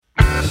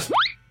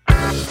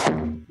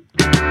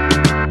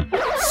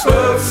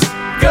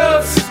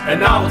and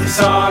novelty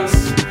songs.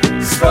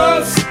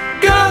 Spooks,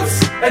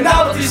 goofs, and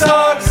novelty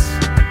songs.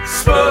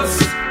 Spooks,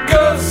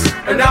 goofs,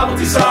 and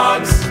novelty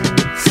songs.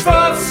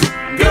 Spooks,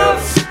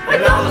 goofs,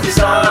 and novelty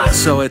songs.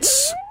 So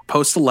it's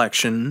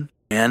post-election,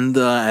 and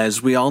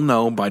as we all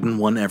know, Biden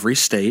won every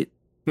state.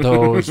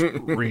 Those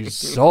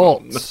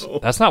results. No.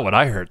 That's not what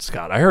I heard,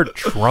 Scott. I heard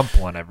Trump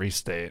won every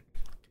state.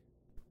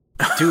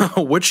 Dude,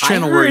 which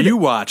channel were you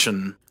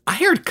watching? I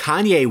heard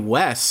Kanye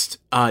West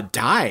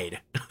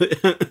died.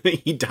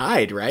 He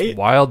died, right?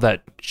 Wild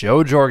that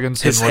Joe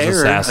Jorgensen His was hair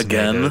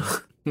assassinated.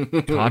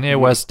 Again. Kanye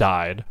West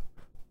died.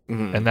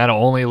 Mm-hmm. And that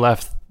only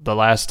left the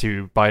last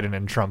two, Biden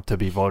and Trump, to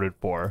be voted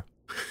for.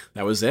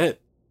 That was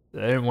it.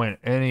 They didn't win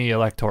any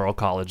electoral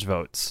college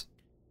votes.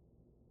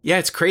 Yeah,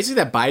 it's crazy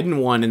that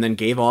Biden won and then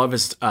gave all of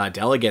his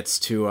delegates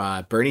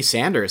to Bernie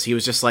Sanders. He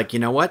was just like, you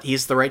know what?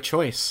 He's the right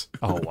choice.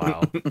 Oh,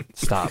 wow.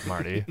 Stop,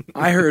 Marty.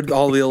 I heard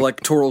all the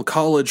electoral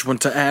college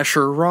went to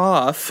Asher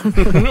Roth.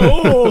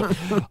 No,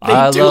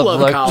 I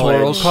love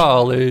electoral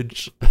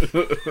college.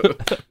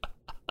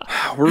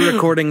 We're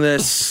recording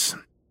this.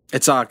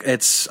 It's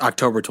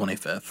October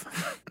 25th.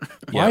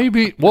 Why you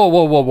be...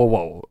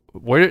 Whoa.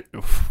 Where...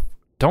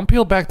 Don't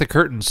peel back the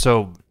curtain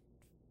so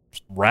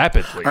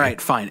rapidly. All right,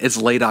 fine. It's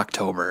late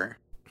October.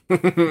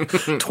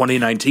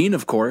 2019,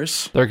 of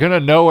course. They're going to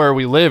know where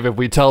we live if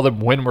we tell them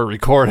when we're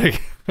recording.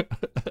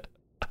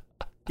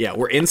 Yeah,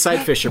 we're inside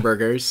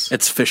Fisherburgers.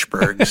 It's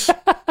Fishburgs.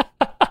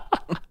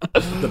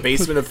 The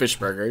basement of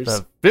Fishburgers.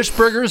 The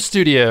Fishburgers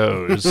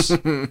Studios.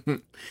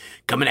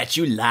 Coming at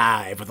you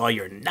live with all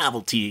your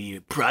novelty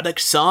product,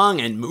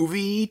 song, and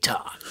movie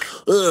talk.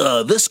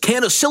 This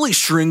can of silly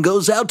string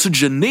goes out to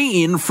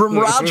Janine from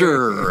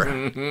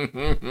Roger.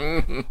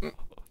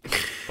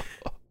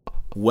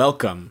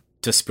 Welcome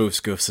to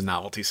Spoofs, Goofs, and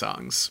Novelty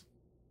Songs.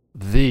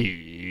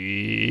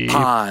 The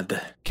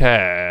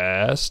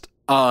podcast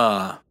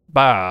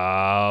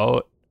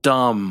about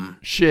dumb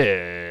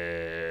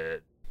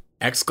shit.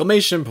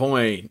 Exclamation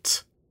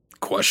point.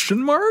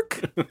 Question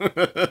mark?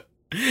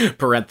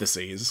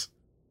 Parentheses.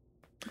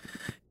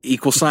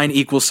 Equal sign,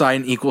 equal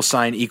sign, equal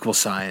sign, equal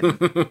sign.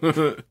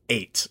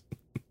 8.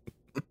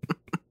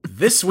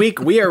 This week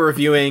we are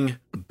reviewing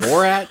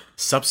Borat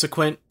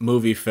Subsequent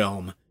Movie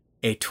Film,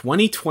 a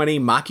 2020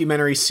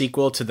 mockumentary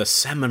sequel to the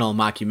seminal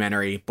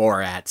mockumentary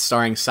Borat,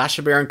 starring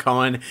Sacha Baron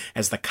Cohen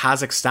as the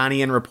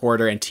Kazakhstanian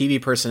reporter and TV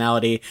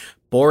personality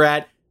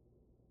Borat,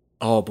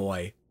 oh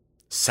boy,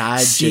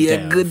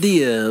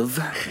 Sadygayev.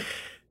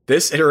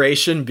 This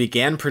iteration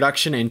began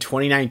production in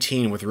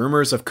 2019 with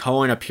rumors of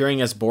Cohen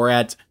appearing as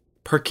Borat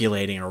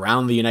percolating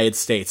around the United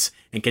States,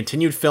 and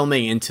continued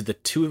filming into the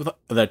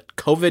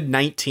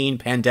COVID-19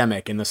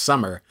 pandemic in the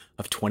summer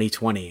of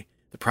 2020.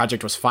 The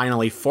project was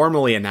finally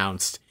formally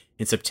announced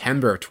in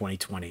September of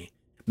 2020.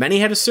 Many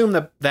had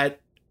assumed that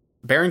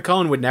Baron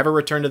Cohen would never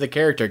return to the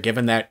character,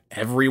 given that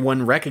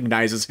everyone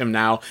recognizes him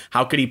now.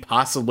 How could he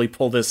possibly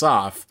pull this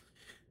off?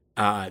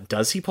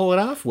 Does he pull it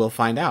off? We'll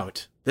find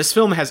out. This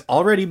film has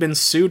already been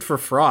sued for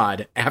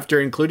fraud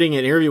after including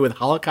an interview with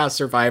Holocaust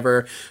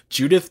survivor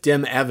Judith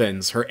Dim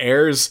Evans, her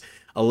heirs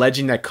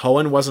alleging that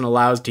Cohen wasn't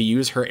allowed to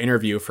use her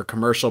interview for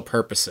commercial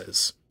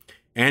purposes.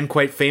 And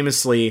quite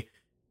famously,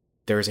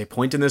 there is a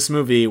point in this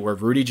movie where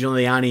Rudy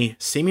Giuliani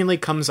seemingly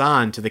comes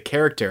on to the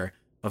character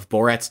of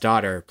Borat's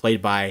daughter,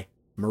 played by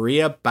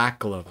Maria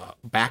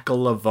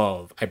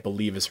Bakalavov, I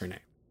believe is her name.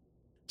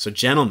 So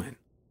gentlemen,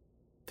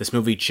 this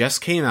movie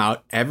just came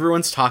out.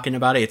 Everyone's talking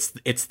about it.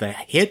 It's the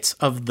hit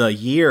of the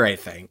year, I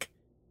think.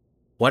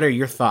 What are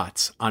your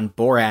thoughts on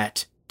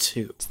Borat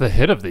 2? It's the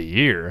hit of the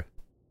year.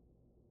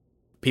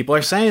 People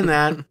are saying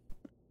that.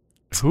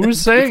 Who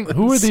is saying?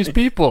 Who are these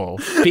people?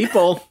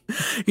 People.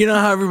 You know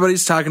how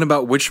everybody's talking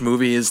about which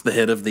movie is the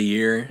hit of the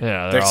year?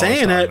 Yeah, they're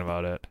saying talking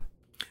about it.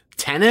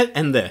 Tenet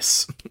and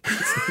this.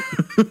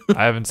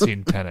 I haven't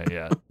seen Tenet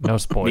yet. No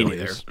spoilers. Me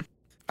neither.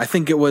 I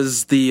think it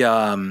was the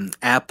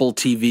Apple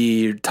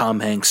TV Tom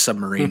Hanks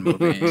submarine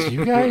movie. Do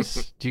you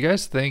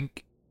guys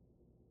think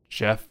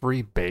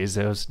Jeffrey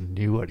Bezos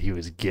knew what he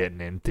was getting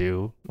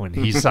into when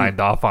he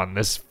signed off on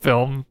this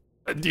film?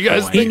 Do you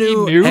guys think he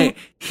knew? Hey,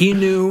 he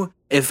knew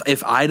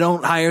if I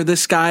don't hire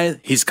this guy,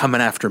 he's coming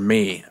after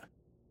me.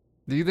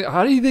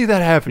 How do you think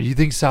that happened? You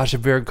think Sacha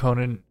Baron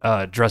Cohen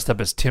dressed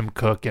up as Tim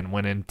Cook and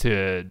went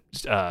into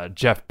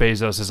Jeff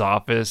Bezos'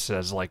 office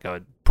as like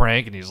a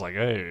prank, and he's like,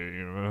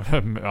 "Hey,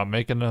 I'm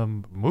making a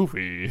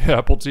movie,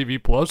 Apple TV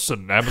Plus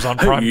and Amazon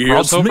Prime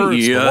crossover.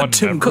 It's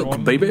me, Tim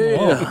Cook, baby."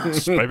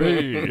 Loves,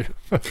 baby.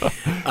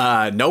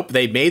 Nope,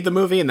 they made the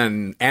movie and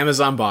then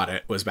Amazon bought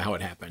it. Was how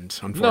it happened.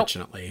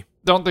 Unfortunately, nope,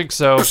 don't think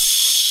so.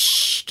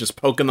 Just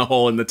poking the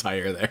hole in the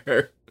tire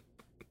there.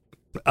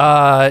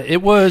 I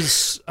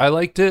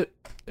liked it.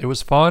 It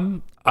was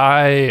fun.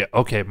 My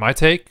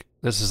take.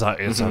 This is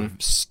a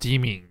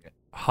steaming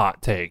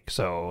hot take.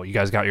 So you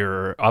guys got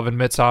your oven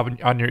mitts on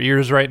your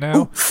ears right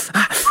now.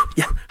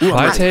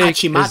 My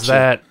take is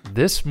that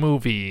this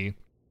movie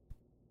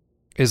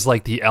is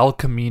like the El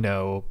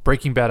Camino,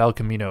 Breaking Bad El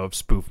Camino of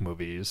spoof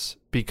movies,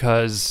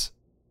 because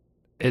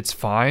it's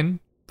fine,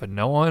 but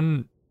no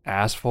one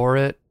asked for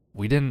it.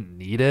 we didn't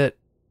need it,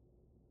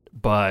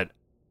 but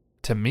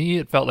to me,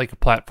 it felt like a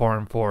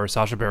platform for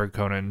Sacha Baron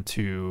Cohen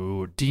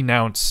to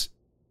denounce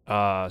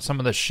some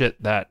of the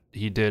shit that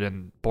he did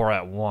in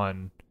Borat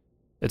 1.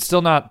 It's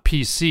still not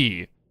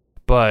PC,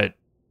 but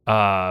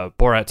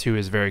Borat 2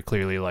 is very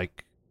clearly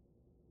like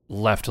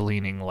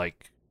left-leaning.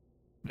 Like,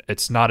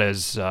 it's not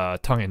as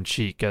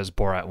tongue-in-cheek as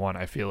Borat 1,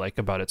 I feel like,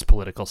 about its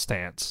political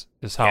stance.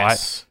 Is how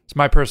it's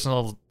my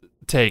personal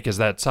take, is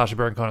that Sacha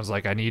Baron Cohen is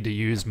like, I need to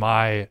use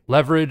my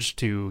leverage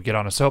to get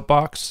on a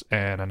soapbox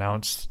and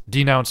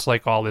denounce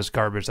like all this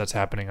garbage that's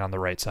happening on the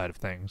right side of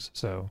things.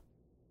 So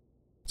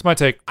it's my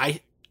take.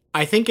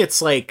 I think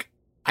it's like,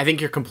 I think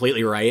you're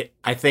completely right.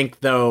 I think,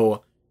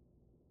 though,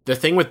 the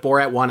thing with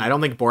Borat 1, I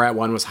don't think Borat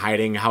 1 was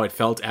hiding how it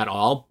felt at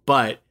all,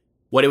 but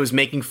what it was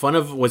making fun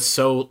of was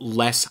so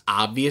less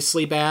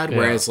obviously bad,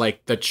 whereas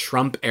like the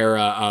Trump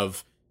era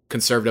of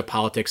conservative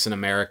politics in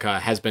America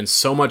has been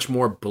so much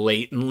more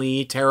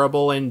blatantly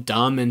terrible and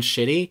dumb and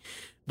shitty.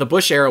 The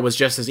Bush era was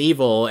just as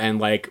evil and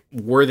like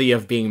worthy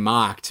of being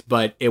mocked,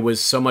 but it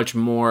was so much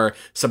more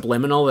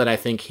subliminal that I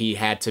think he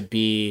had to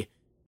be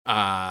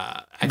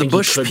the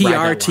Bush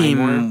PR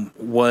team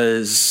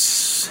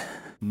was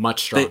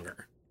much stronger.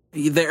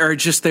 They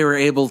were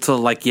able to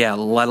like, they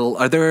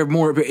were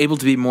more able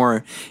to be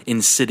more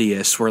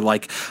insidious, where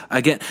like,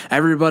 again,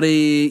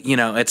 everybody, you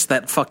know, it's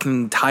that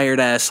fucking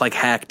tired ass like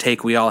hack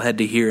take we all had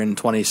to hear in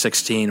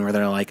 2016 where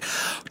they're like,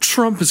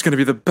 Trump is going to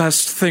be the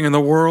best thing in the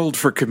world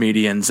for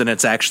comedians. And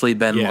it's actually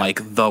been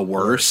like the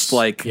worst.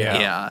 Like,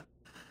 and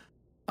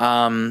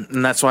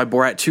that's why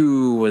Borat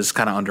 2 was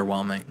kind of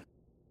underwhelming.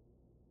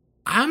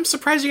 I'm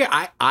surprised you.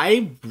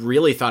 I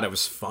really thought it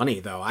was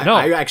funny though.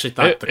 I actually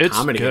thought the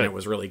comedy in it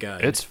was really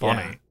good. It's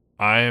funny.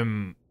 Yeah.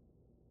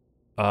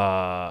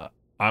 I'm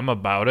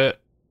about it.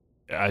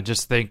 I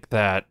just think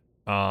that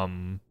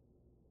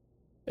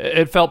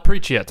it felt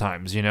preachy at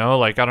times. You know,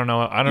 like I don't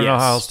know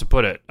how else to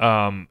put it.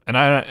 And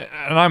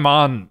I'm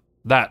on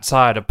that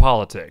side of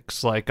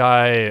politics. Like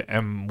I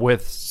am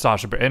with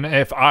Sacha, and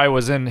if I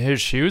was in his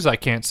shoes, I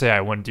can't say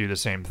I wouldn't do the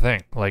same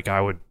thing. Like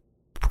I would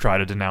try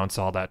to denounce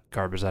all that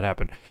garbage that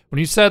happened. When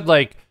you said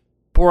like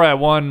Borat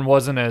 1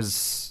 wasn't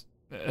as,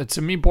 to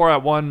me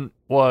Borat 1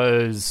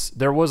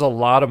 there was a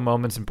lot of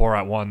moments in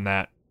Borat 1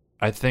 that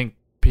I think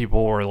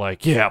people were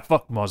like, yeah,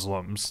 fuck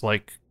Muslims,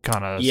 like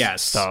kind of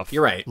stuff.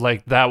 You're right.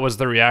 Like that was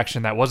the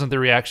reaction. That wasn't the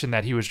reaction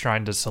that he was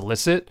trying to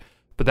solicit,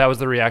 but that was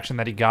the reaction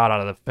that he got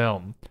out of the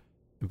film.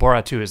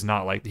 Borat 2 is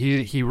not like,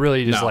 he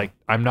really just like,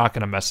 I'm not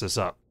going to mess this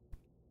up.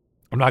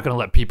 I'm not going to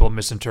let people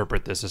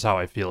misinterpret this as how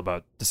I feel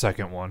about the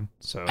second one.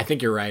 So I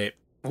think you're right.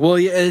 Well,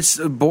 yeah, it's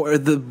the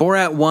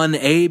Borat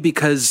 1,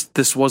 because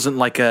this wasn't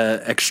like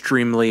a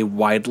extremely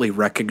widely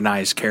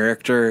recognized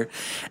character,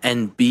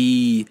 and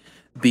B,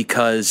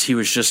 because he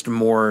was just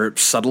more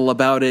subtle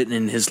about it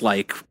in his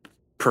like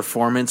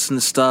performance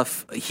and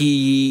stuff.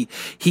 He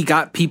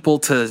got people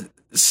to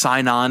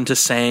sign on to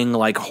saying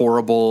like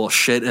horrible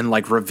shit and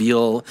like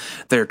reveal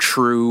their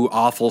true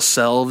awful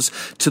selves,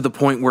 to the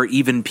point where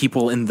even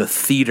people in the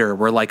theater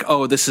were like,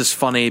 oh, this is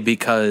funny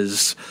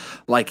because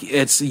like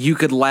you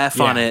could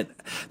laugh on it.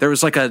 There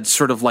was like a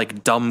sort of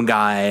like dumb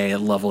guy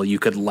level you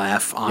could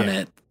laugh on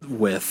it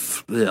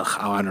with.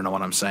 I don't know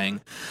what I'm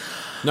saying.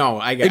 No,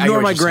 I ignore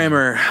my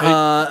grammar.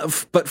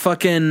 But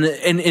fucking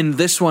in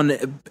this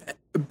one,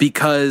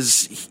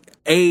 because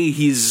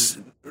he's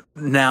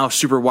now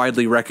super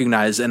widely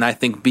recognized, and I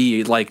think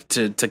B, like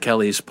to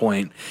Kelly's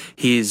point,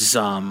 he's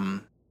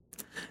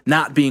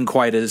not being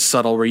quite as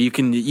subtle, where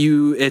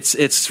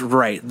it's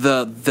right.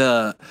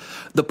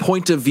 The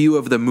point of view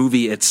of the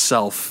movie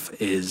itself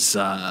is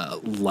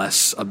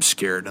less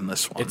obscured in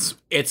this one.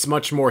 It's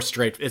much more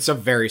it's a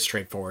very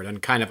straightforward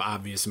and kind of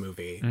obvious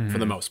movie for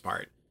the most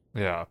part.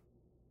 Yeah.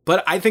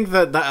 But I think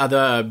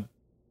I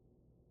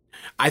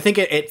think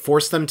it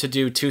forced them to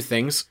do two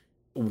things.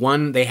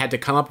 One, they had to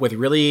come up with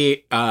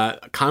really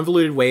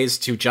convoluted ways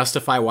to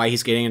justify why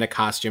he's getting into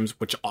costumes,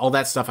 which all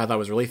that stuff I thought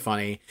was really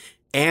funny.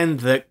 And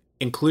the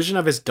inclusion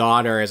of his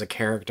daughter as a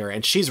character,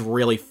 and she's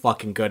really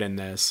fucking good in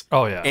this.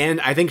 Oh, yeah. And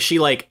I think she,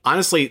 like,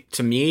 honestly,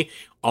 to me,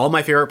 all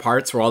my favorite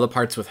parts were all the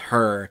parts with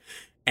her.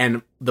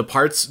 And the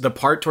part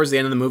towards the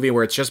end of the movie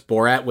where it's just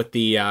Borat with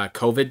the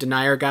COVID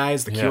denier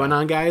guys, the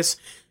QAnon guys,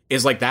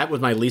 is like, that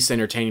was my least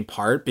entertaining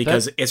part,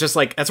 because it's just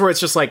like, that's where it's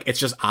just like, it's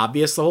just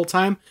obvious the whole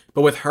time.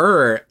 But with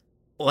her,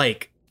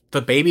 like,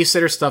 the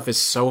babysitter stuff is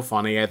so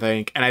funny, I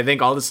think. And I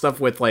think all the stuff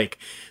with like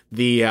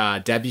the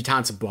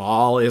debutante's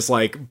ball is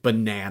like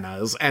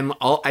bananas. And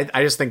I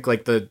just think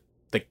like the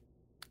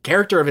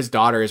character of his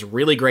daughter is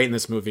really great in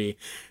this movie.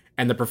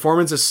 And the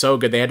performance is so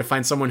good. They had to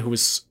find someone who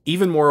was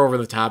even more over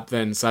the top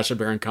than Sacha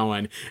Baron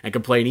Cohen and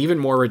could play an even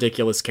more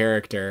ridiculous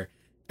character.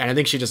 And I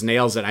think she just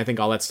nails it. I think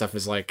all that stuff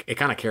is like, it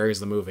kind of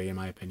carries the movie, in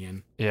my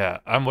opinion. Yeah,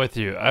 I'm with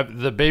you.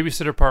 The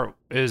babysitter part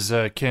is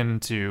akin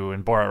to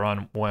in Borat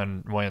Run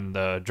when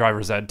the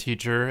driver's ed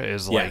teacher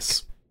is like,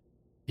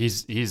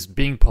 he's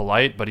being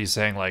polite, but he's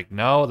saying like,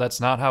 no,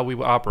 that's not how we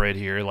operate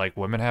here. Like,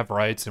 women have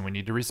rights and we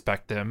need to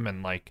respect them.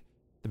 And like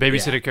the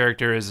babysitter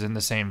character is in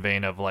the same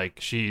vein of like,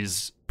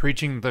 she's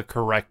preaching the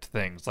correct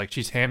things. Like,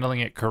 she's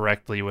handling it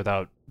correctly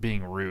without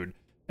being rude.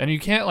 And you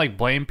can't, like,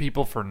 blame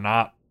people for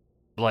not,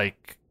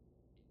 like...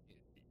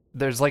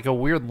 There's, like, a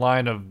weird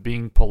line of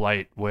being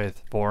polite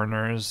with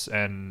foreigners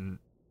and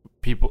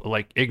people,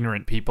 like,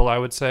 ignorant people, I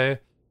would say.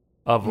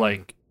 Of,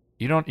 like,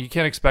 you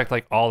can't expect,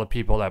 like, all the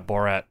people that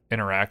Borat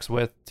interacts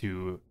with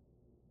to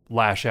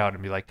lash out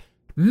and be like,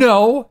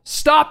 no,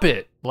 stop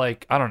it!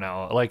 Like, I don't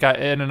know. Like,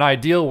 in an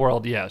ideal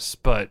world, yes,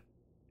 but...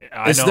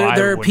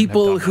 There are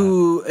people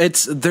who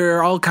there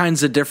are all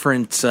kinds of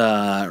different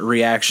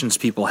reactions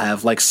people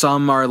have. Like,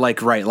 some are like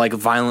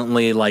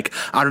violently, like,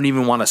 I don't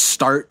even want to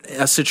start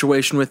a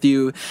situation with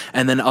you,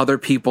 and then other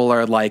people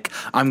are like,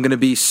 I'm gonna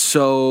be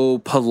so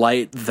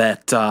polite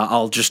that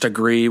I'll just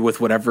agree with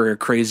whatever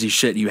crazy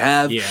shit you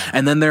have. Yeah.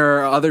 And then there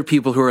are other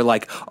people who are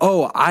like,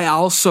 oh, I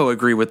also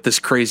agree with this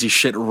crazy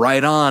shit.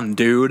 Right on,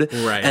 dude.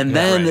 Right. And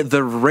then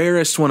the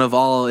rarest one of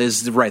all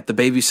is the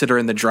babysitter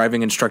and the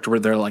driving instructor, where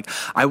they're like,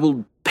 I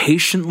will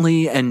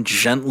patiently and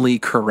gently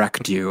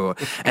correct you.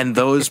 And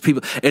those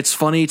people, it's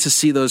funny to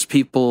see those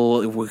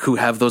people who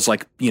have those,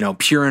 like, you know,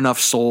 pure enough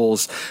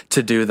souls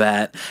to do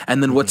that.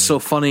 And then what's so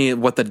funny,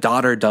 what the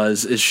daughter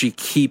does is she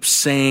keeps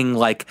saying,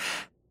 like,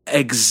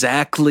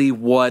 exactly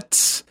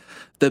what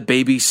the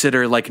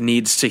babysitter, like,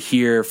 needs to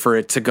hear for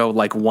it to go,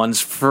 like, once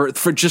for the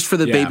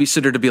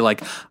babysitter to be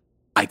like,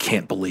 I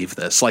can't believe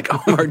this. Like,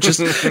 or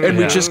just, and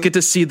we just get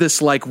to see this,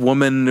 like,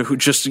 woman who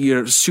just, you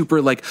know,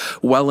 super, like,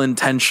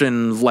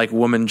 well-intentioned, like,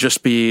 woman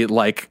just be,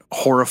 like,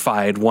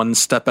 horrified one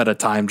step at a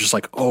time, just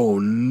like, oh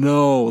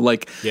no.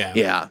 Like,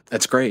 yeah,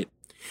 that's great.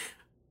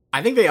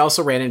 I think they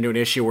also ran into an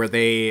issue where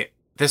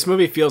this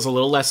movie feels a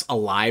little less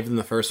alive than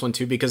the first one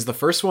too, because the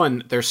first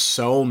one, there's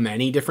so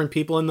many different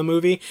people in the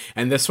movie.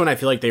 And this one, I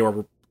feel like they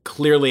were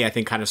clearly, I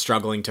think, kind of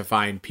struggling to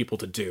find people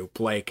to dupe.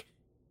 Like,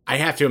 I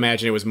have to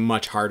imagine it was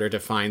much harder to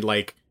find,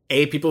 like,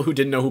 people who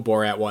didn't know who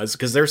Borat was,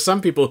 because there's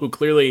some people who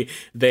clearly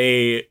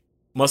they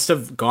must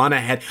have gone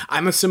ahead.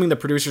 I'm assuming the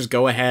producers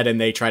go ahead and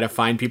they try to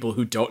find people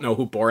who don't know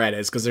who Borat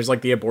is, because there's,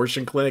 like, the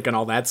abortion clinic and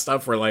all that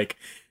stuff where, like,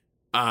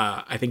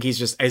 I think he's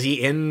just, is he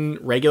in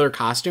regular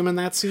costume in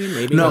that scene?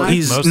 Maybe no, not?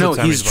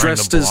 he's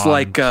dressed as,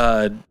 like,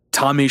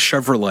 Tommy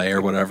Chevrolet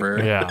or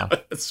whatever. Yeah.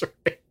 That's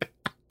right.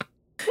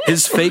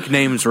 His fake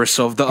names were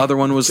the other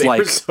one was They like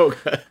were so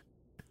good.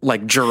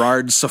 like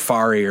Gerard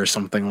Safari or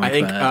something like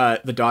that. I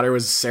think the daughter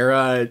was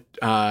Sarah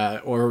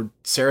or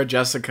Sarah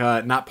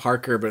Jessica, not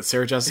Parker, but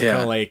Sarah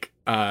Jessica, like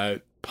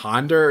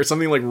Ponder or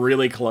something, like,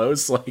 really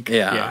close. Like,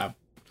 yeah.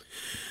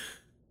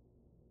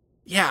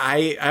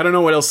 I don't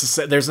know what else to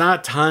say. There's not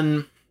a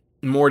ton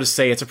more to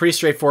say. It's a pretty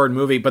straightforward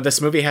movie, but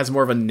this movie has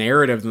more of a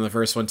narrative than the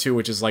first one too,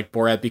 which is, like,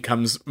 Borat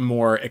becomes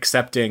more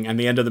accepting, and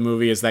the end of the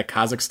movie is that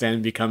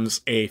Kazakhstan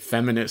becomes a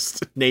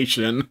feminist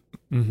nation.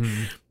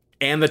 Mm-hmm.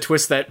 And the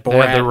twist that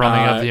Borat... They had the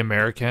running of the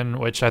American,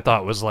 which I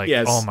thought was, like,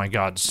 yes. oh my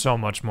god, so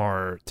much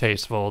more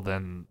tasteful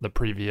than the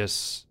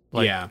previous,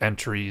 like,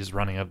 entries,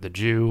 running of the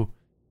Jew.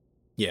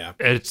 Yeah.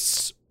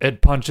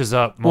 It punches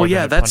up more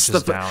than it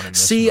punches down in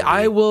this movie.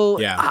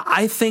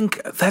 I think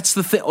that's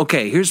the thing.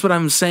 Okay, here's what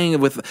I'm saying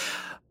with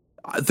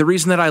the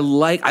reason that I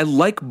like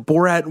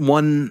Borat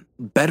 1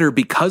 better,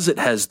 because it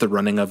has the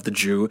running of the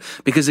Jew,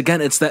 because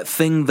again, it's that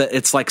thing that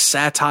it's like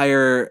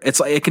satire. It's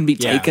like it can be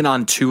taken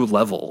on two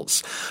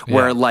levels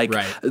where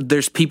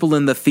there's people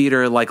in the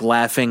theater, like,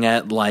 laughing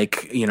at,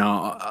 like, you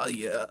know,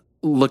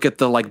 look at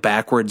the, like,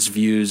 backwards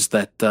views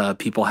that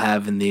people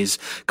have in these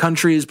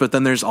countries, but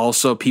then there's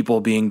also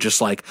people being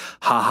just like,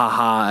 ha ha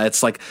ha.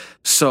 It's like,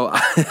 so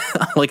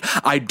like,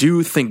 I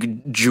do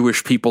think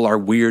Jewish people are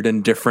weird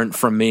and different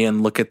from me,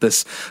 and look at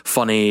this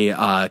funny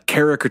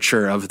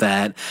caricature of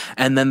that.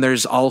 And then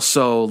there's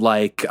also,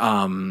 like,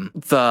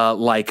 the,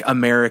 like,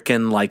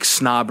 American, like,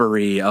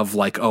 snobbery of,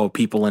 like, oh,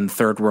 people in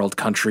third world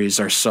countries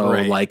are so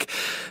like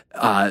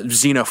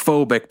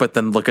xenophobic, but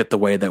then look at the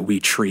way that we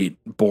treat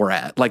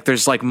Borat. Like,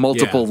 there's, like,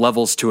 multiple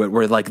levels to it,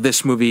 where, like,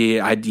 this movie,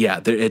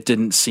 it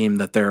didn't seem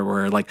that there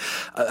were, like,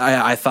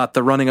 I thought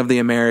the running of the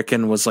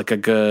American was, like, a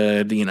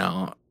good, you know,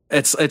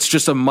 it's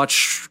just a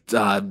much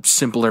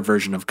simpler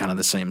version of kind of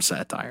the same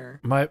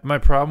satire. My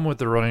problem with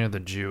the running of the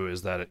Jew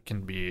is that it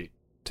can be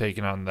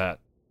taken on the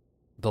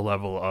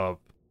level of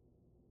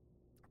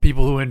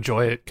people who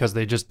enjoy it because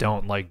they just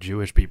don't like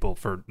Jewish people,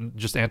 for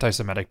just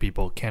anti-Semitic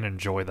people can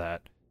enjoy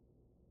that.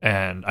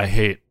 And I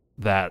hate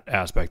that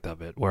aspect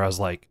of it.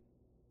 Whereas, like,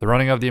 the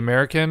running of the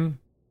American,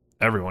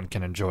 everyone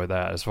can enjoy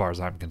that as far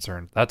as I'm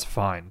concerned. That's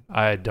fine.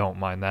 I don't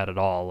mind that at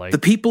all. Like, the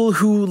people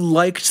who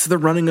liked the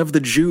running of the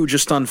Jew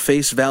just on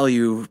face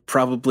value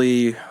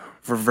probably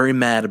were very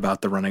mad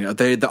about the running.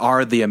 They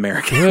are the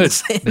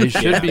Americans. Good. They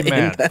should be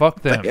mad.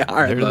 Fuck them.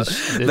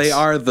 They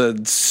are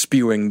the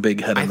spewing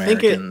big head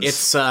Americans.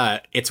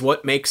 It's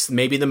what makes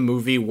maybe the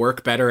movie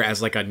work better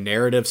as, like, a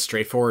narrative,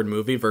 straightforward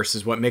movie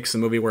versus what makes the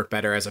movie work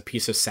better as a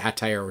piece of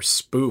satire or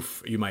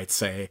spoof, you might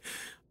say.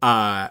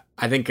 I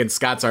think in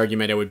Scott's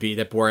argument, it would be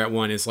that Borat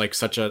 1 is, like,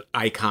 such an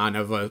icon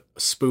of a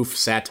spoof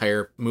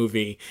satire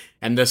movie,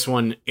 and this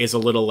one is a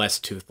little less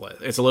toothless.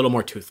 It's a little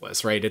more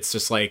toothless, right? It's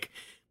just like,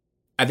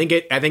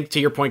 I think to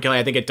your point, Kelly,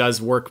 I think it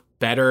does work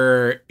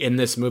better in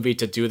this movie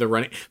to do the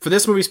running. For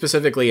this movie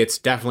specifically, it's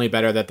definitely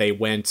better that they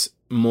went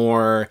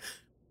more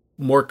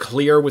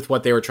clear with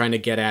what they were trying to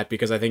get at,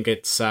 because I think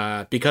it's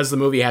because the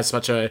movie has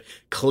such a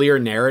clear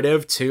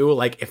narrative too.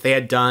 Like if they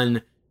had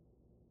done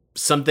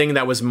something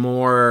that was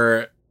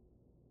more,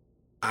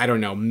 I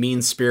don't know,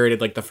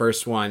 mean-spirited like the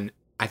first one,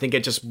 I think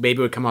it just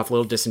maybe would come off a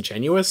little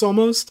disingenuous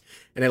almost,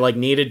 and it like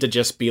needed to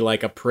just be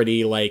like a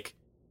pretty like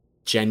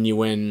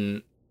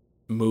genuine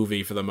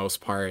movie for the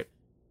most part.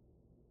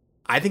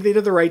 I think they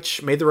did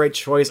made the right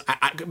choice.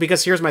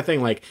 Because here's my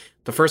thing: like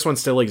the first one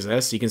still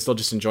exists, you can still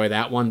just enjoy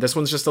that one. This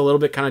one's just a little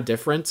bit kind of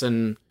different,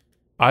 and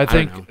I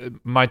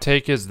think my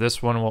take is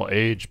this one will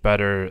age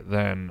better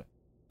than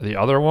the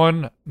other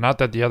one. Not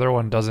that the other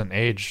one doesn't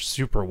age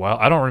super well.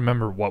 I don't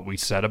remember what we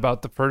said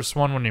about the first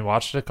one when we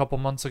watched it a couple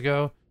months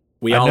ago.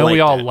 We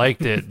all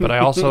liked it, but I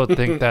also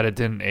think that it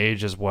didn't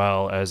age as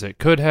well as it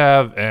could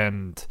have,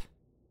 and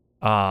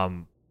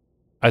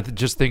I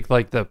just think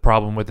like the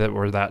problem with it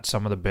were that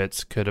some of the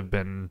bits could have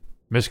been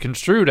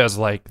misconstrued as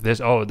like this,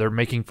 oh, they're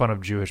making fun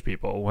of Jewish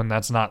people, when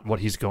that's not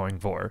what he's going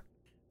for.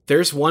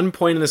 There's one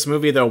point in this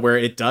movie though where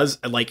it does,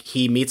 like,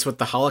 he meets with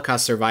the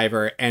Holocaust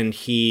survivor and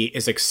he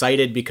is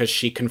excited because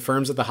she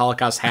confirms that the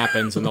Holocaust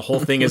happens, and the whole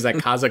thing is that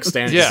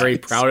Kazakhstan is very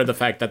proud of the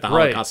fact that the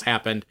Holocaust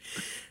happened.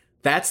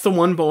 That's the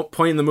one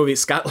point in the movie.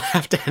 Scott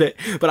laughed at it,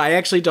 but I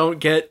actually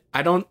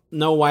I don't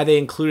know why they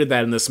included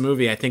that in this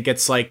movie. I think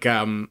it's like,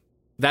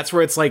 that's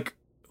where it's like,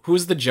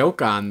 who's the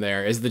joke on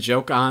there? Is the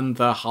joke on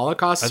the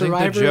Holocaust survivor?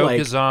 I think the joke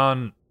is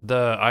on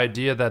the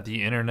idea that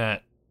the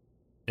internet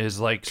is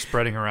like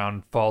spreading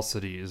around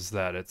falsities,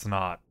 that it's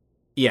not.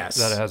 Yes.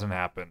 That it hasn't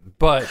happened.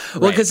 But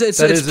well, because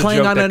it's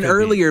playing on an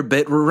earlier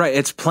bit, right?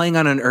 It's playing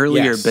on an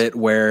earlier bit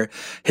where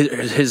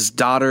his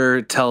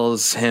daughter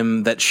tells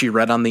him that she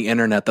read on the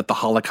internet that the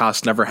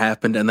Holocaust never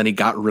happened, and then he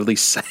got really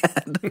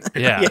sad.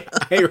 Yeah.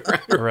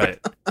 Right.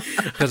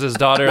 Because his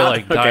daughter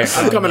died.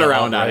 I'm coming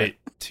around on it.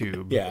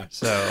 Tube. Yeah.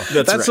 So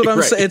that's what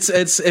I'm saying.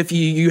 It's if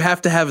you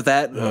have to have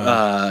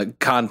that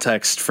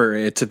context for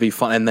it to be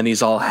fun, and then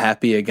he's all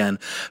happy again.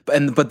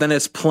 But then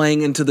it's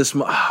playing into this.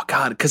 Oh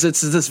God, because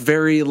it's this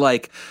very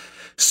like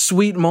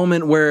sweet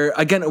moment where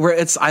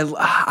it's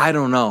I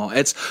don't know.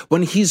 It's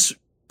when he's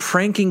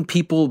pranking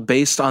people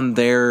based on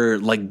their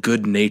like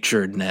good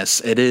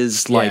naturedness. It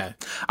is like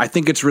I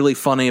think it's really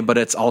funny, but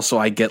it's also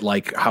I get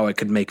like how it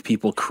could make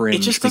people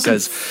cringe,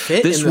 because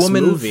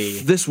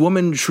this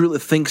woman truly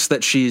thinks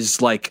that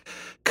she's like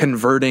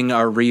converting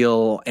a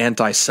real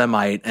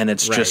anti-Semite, and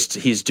it's just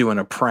he's doing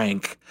a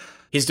prank.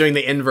 He's doing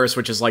the inverse,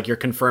 which is like you're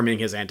confirming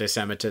his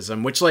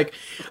anti-Semitism, which like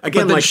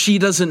again, but like she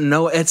doesn't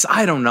know. It's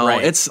I don't know.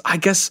 Right. It's I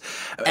guess,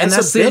 and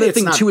that's the other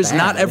thing too is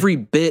not every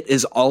bit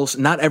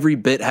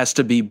has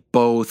to be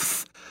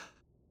both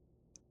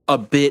a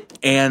bit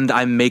and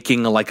I'm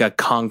making like a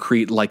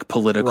concrete like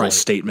political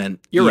statement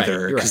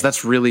either, because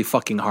that's really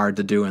fucking hard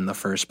to do in the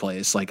first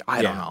place. Like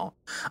I don't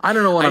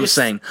know what I'm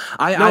saying.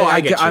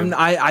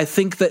 I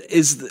think that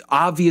is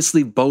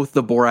obviously both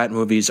the Borat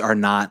movies are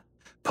not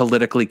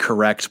politically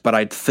correct, but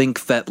I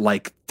think that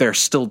like they're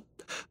still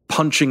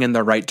punching in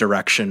the right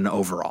direction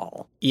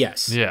overall.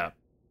 Yes. Yeah.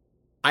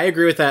 I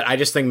agree with that. I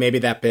just think maybe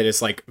that bit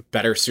is like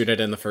better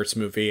suited in the first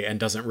movie and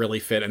doesn't really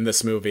fit in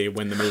this movie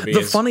when the movie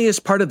The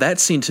funniest part of that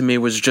scene to me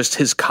was just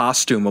his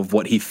costume of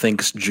what he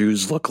thinks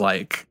Jews look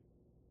like.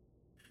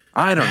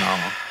 I don't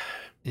know.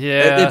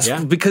 It's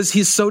because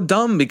he's so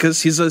dumb,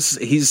 because he's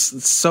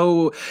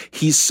so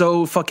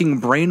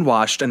fucking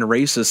brainwashed and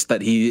racist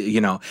that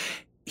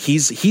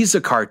he's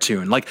a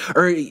cartoon, like,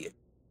 I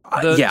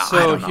don't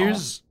know.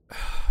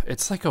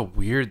 It's like a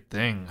weird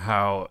thing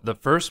how the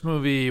first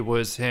movie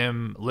was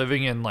him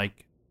living in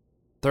like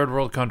third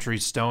world country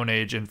Stone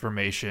Age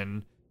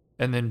information,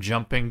 and then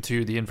jumping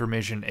to the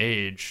information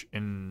age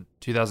in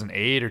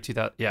 2008 or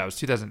 2000. Yeah, it was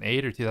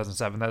 2008 or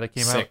 2007 that it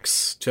came out.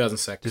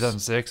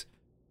 2006.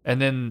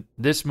 And then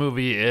this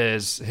movie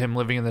is him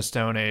living in the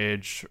Stone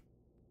Age,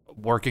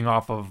 working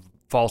off of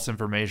false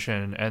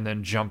information, and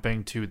then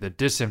jumping to the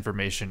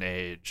disinformation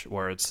age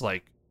where it's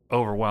like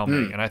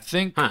overwhelming. And I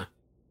think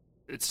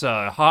it's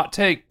a hot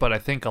take, but I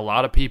think a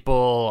lot of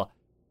people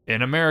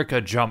in America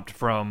jumped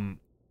from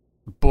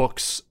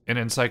books and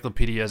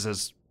encyclopedias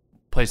as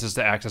places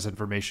to access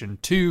information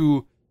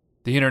to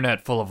the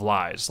internet full of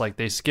lies. Like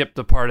they skipped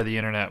the part of the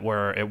internet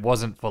where it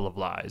wasn't full of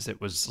lies. It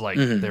was like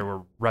there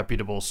were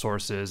reputable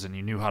sources and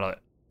you knew how to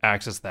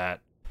access that.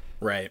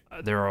 Right.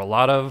 There are a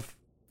lot of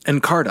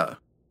Encarta.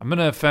 I'm going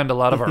to offend a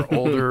lot of our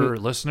older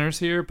listeners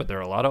here, but there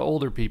are a lot of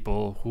older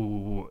people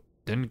who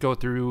didn't go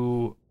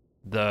through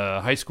the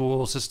high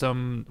school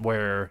system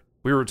where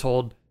we were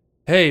told,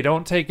 hey,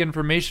 don't take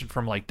information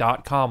from like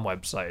 .com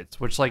websites,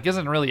 which like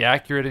isn't really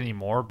accurate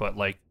anymore, but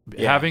like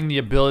having the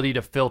ability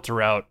to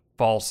filter out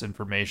false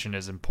information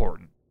is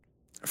important.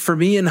 For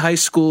me in high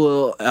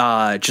school,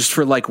 just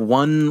for like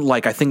one,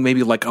 like I think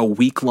maybe like a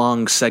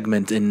week-long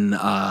segment in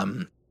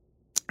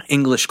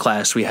English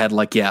class, we had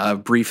like a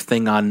brief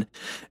thing on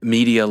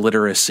media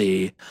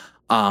literacy,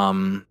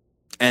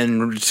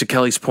 And to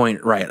Kelly's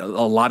point, right, a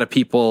lot of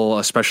people,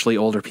 especially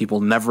older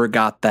people, never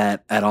got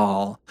that at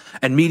all.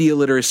 And media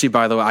literacy,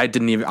 by the way,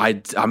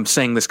 I'm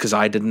saying this because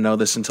I didn't know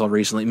this until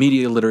recently.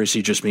 Media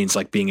literacy just means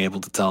like being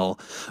able to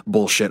tell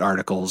bullshit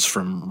articles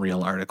from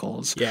real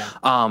articles. Yeah.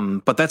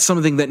 But that's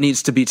something that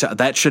needs to be,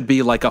 that should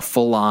be like a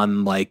full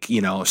on, like,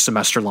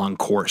 semester long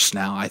course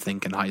now, I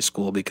think, in high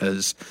school,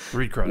 because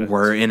 3 credits.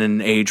 we're in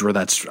an age where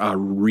that's a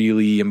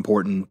really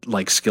important,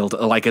 like, skill to,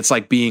 like, it's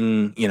like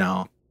being,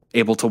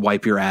 able to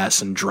wipe your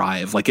ass and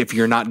drive. Like, if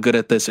you're not good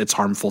at this, it's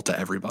harmful to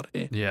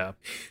everybody. Yeah.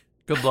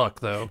 Good luck,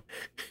 though.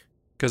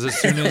 Because as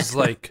soon as,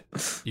 like,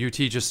 you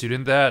teach a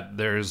student that,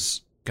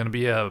 there's going to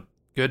be a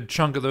good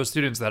chunk of those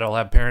students that'll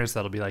have parents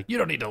that'll be like, you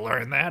don't need to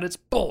learn that. It's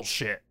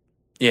bullshit.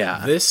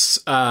 Yeah. This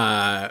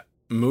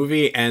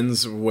movie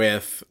ends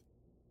with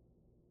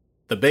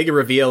the big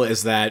reveal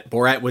is that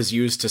Borat was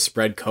used to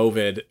spread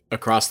COVID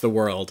across the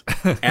world.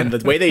 And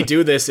the way they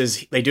do this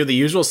is they do the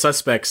usual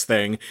suspects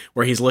thing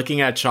where he's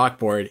looking at a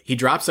chalkboard. He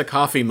drops a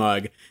coffee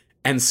mug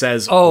and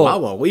says,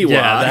 Wawa wee wah.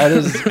 Yeah,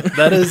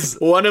 that is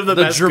one of the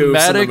best dramatic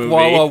goofs in the movie.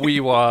 Wawa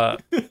wee wah.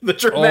 The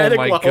dramatic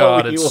oh my Wawa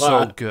god, wee it's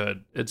wah. so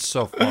good. It's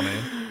so funny.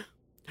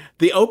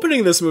 The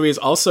opening of this movie is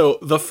also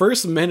the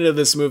first minute of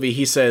this movie.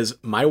 He says,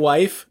 "My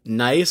wife,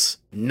 nice,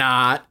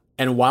 not,"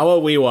 and "Wawa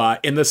wee wah"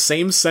 in the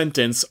same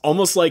sentence,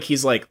 almost like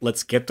he's like,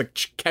 "Let's get the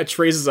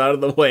catchphrases out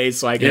of the way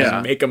so I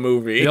can make a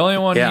movie." The only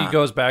one Yeah. he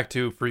goes back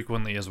to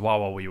frequently is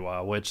Wawa wee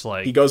wah, which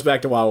like He goes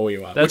back to "Wawa wee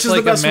wah," That's which is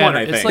like the a best one,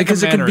 I it's think. like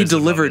Because a it can be mannerism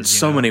of delivered his,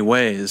 so you know? many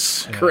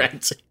ways.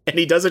 Correct. And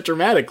he does it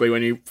dramatically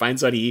when he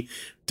finds out he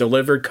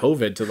delivered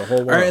COVID to the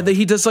whole world.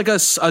 He does like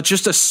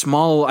just a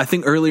small, I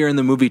think earlier in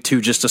the movie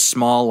too, just a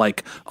small,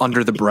 like,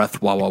 under the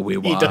breath Wawa wee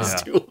wah. He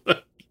does too.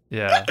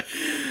 Yeah.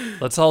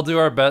 Let's all do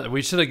our best.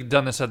 We should have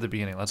done this at the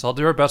beginning. Let's all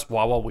do our best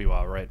Wawa wee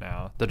wah right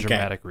now. The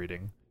dramatic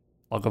reading.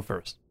 I'll go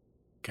first.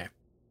 Okay.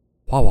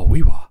 Wawa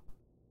wee wah.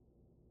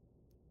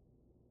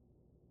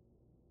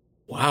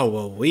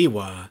 Wawa wee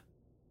wah.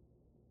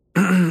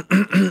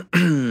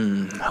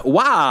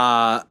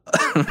 Wow.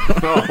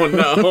 Oh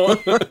no.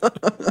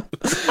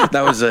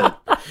 That was it.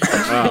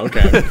 Oh,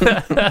 okay.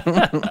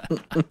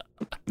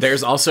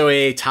 There's also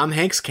a Tom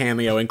Hanks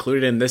cameo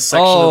included in this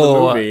section of the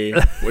movie,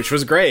 which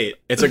was great.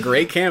 It's a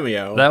great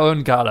cameo. That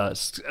one got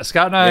us.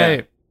 Scott and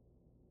I,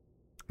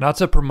 not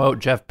to promote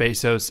Jeff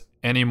Bezos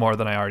any more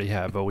than I already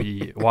have, but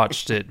we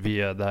watched it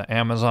via the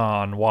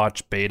Amazon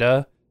Watch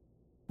beta,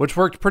 which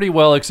worked pretty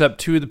well,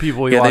 except 2 of the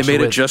people we watched they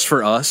made with. it just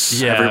for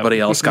us. Yeah. Everybody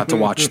else got to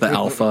watch the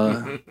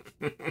alpha.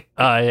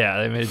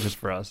 Yeah, they made it just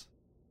for us.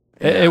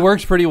 It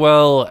works pretty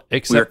well,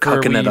 except for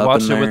we it up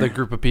watched in it with there. a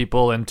group of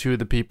people, and 2 of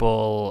the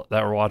people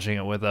that were watching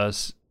it with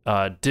us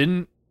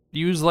didn't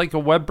use like a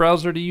web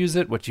browser to use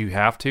it, which you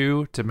have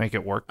to make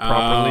it work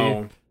properly.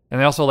 Oh. And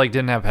they also like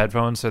didn't have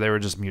headphones, so they were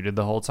just muted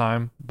the whole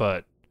time.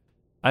 But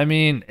I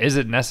mean, is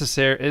it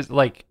necessary?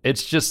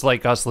 It's just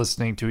like us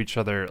listening to each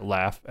other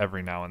laugh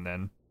every now and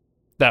then.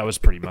 That was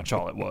pretty much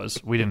all it was.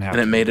 We didn't have And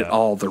to it do made it that.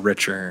 all the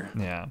richer.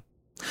 Yeah.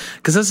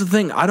 Because that's the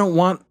thing. I don't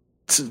want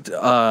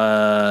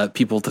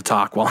people to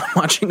talk while I'm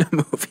watching a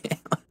movie.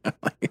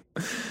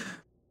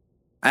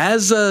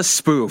 As a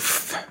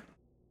spoof,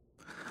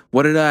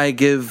 what did I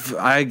give?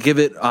 I give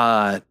it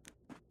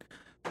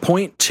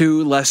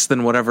 0.2 less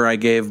than whatever I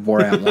gave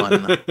Borat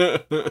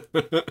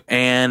 1.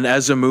 And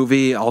as a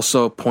movie,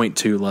 also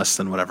 0.2 less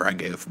than whatever I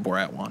gave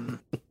Borat 1.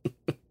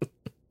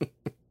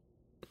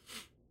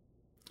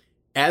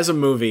 As a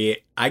movie,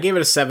 I gave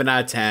it a 7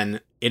 out of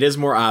 10. It is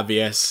more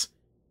obvious.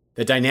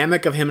 The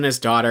dynamic of him and his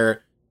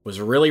daughter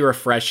was really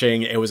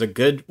refreshing. It was a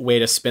good way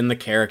to spin the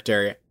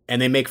character,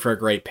 and they make for a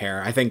great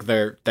pair. I think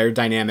their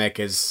dynamic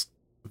is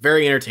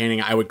very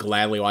entertaining. I would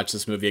gladly watch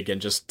this movie again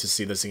just to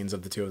see the scenes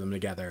of the 2 of them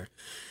together.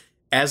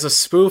 As a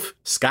spoof,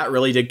 Scott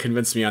really did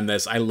convince me on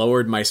this. I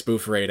lowered my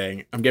spoof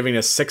rating. I'm giving it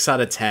a 6 out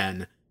of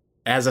 10.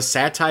 As a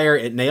satire,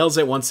 it nails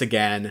it once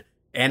again.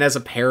 And as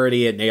a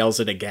parody, it nails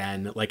it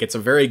again. Like, it's a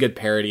very good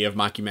parody of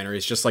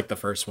mockumentaries, just like the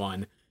first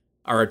one.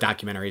 Or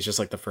documentaries, just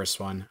like the first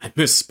one. I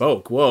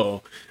misspoke.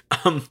 Whoa.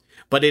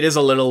 But it is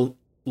a little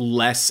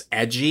less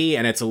edgy,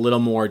 and it's a little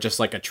more just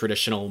like a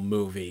traditional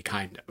movie,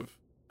 kind of.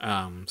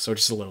 So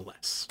just a little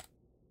less.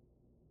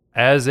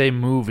 As a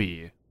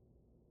movie,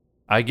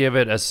 I give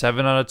it a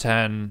 7 out of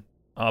 10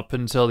 up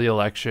until the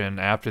election.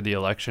 After the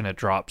election, it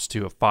drops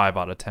to a 5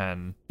 out of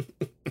 10.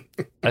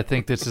 I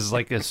think this is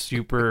like a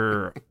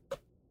super...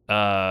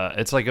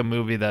 it's like a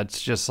movie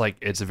that's just like,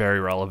 it's very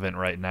relevant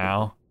right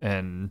now.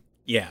 And,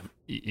 Yeah.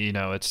 you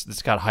know,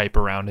 it's got hype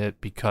around it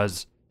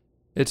because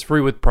it's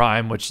free with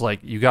Prime, which,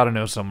 like, you got to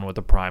know someone with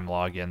a Prime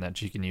login that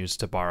you can use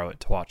to borrow it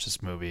to watch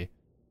this movie.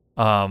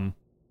 As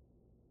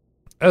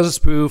a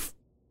spoof,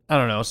 I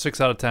don't know,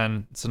 6 out of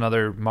 10. It's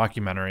another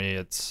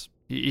mockumentary.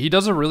 He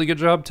does a really good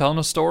job telling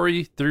a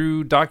story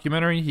through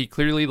documentary. He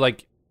clearly,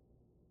 like,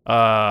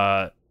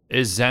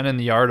 is zen in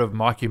the art of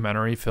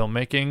mockumentary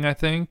filmmaking, I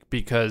think,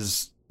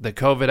 because the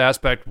COVID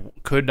aspect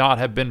could not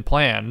have been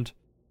planned,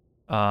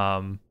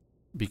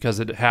 because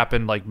it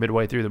happened like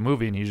midway through the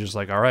movie, and he's just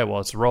like, all right, well,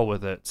 let's roll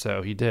with it.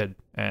 So he did.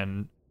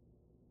 And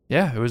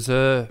yeah,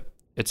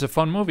 it's a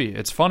fun movie.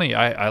 It's funny.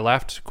 I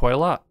laughed quite a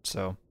lot.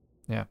 So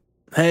yeah.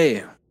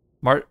 Hey,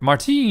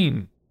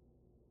 Martine,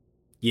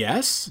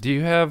 Yes? do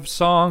you have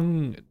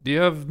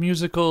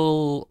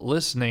musical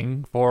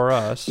listening for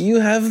us? you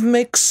have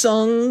mixed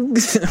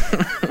songs.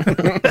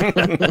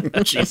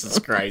 Jesus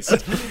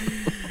Christ.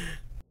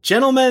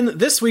 Gentlemen,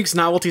 this week's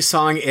novelty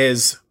song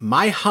is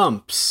My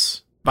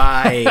Humps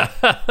by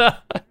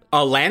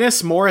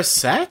Alanis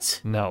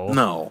Morissette?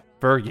 No.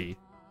 Fergie.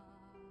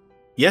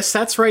 Yes,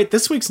 that's right.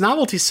 This week's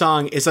novelty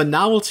song is a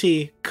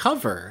novelty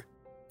cover.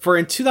 For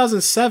in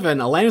 2007,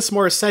 Alanis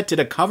Morissette did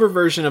a cover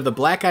version of the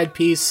Black Eyed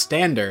Peas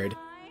Standard,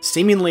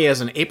 seemingly as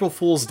an April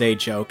Fool's Day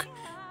joke,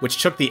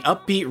 which took the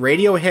upbeat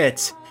radio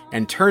hit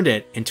and turned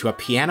it into a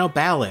piano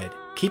ballad,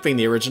 keeping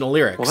the original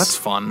lyrics. Well, that's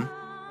fun.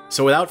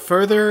 So without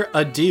further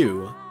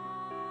ado,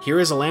 here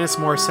is Alanis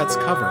Morissette's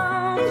cover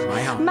of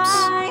My Humps.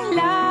 My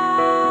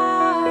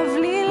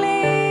lovely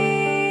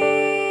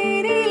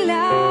lady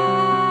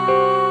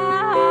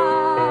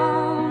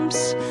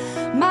lumps.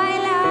 My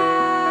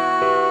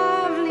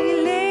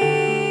lovely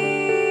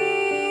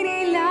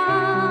lady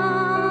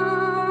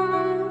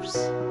lumps.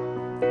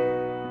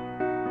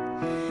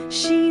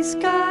 She's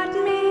got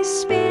me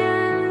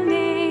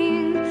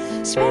spending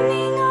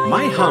all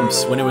My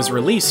Humps, when it was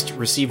released,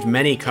 received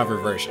many cover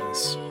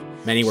versions.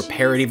 Many were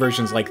parody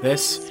versions like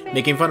this,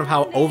 making fun of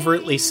how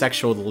overtly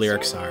sexual the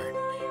lyrics are.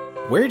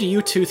 Where do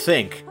you two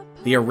think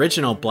the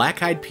original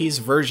Black Eyed Peas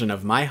version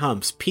of My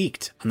Humps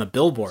peaked on the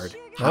Billboard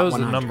That Hot was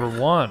the 100? number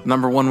one.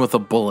 Number one with a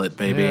bullet,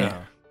 baby.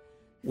 Yeah.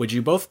 Would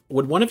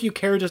one of you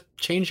care to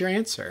change your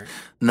answer?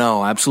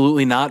 No,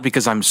 absolutely not,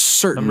 because I'm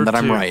certain Number that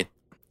I'm two. right.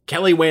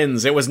 Kelly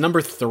wins. It was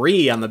number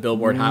 3 on the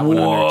Billboard Hot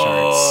 100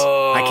 charts.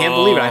 I can't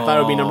believe it. I thought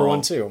it would be number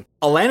 1 too.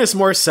 Alanis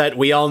Morissette,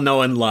 we all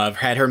know and love,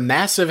 had her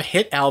massive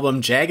hit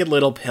album Jagged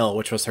Little Pill,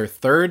 which was her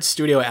third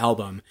studio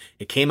album.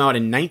 It came out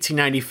in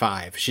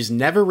 1995. She's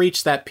never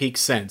reached that peak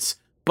since.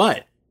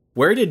 But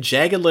where did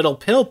Jagged Little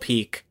Pill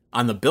peak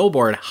on the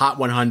Billboard Hot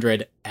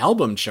 100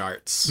 album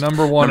charts?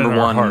 Number one Number in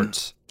our one.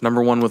 hearts.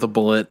 Number one with a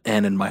bullet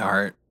and in my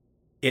heart.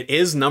 It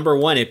is number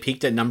 1. It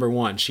peaked at number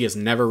 1. She has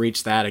never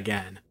reached that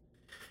again.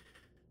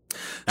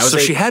 That was So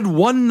a- she had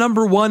one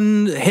number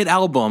one hit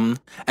album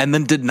and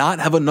then did not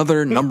have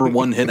another number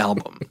one hit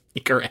album.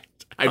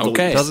 correct. I believe.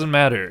 Okay. Doesn't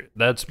matter.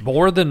 That's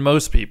more than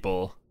most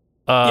people.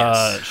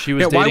 Yes. She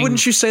was Yeah, dating. why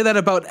wouldn't you say that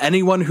about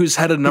anyone who's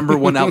had a number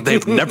one out?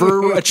 They've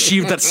never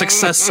achieved that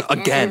success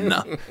again.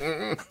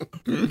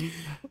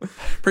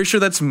 Pretty sure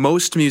that's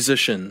most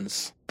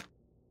musicians.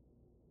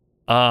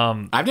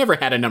 I've never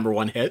had a number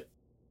 1 hit.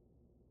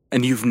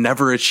 And you've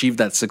never achieved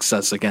that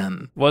success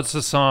again. What's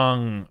the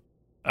song?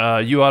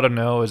 You Ought to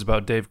Know is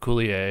about Dave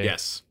Coulier.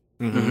 Yes.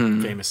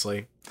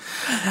 Famously.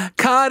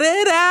 Cut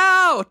it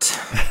out!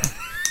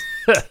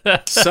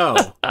 So,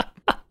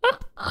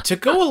 to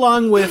go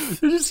along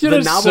with You're just the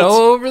gonna novelty...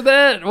 sew over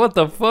that? What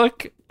the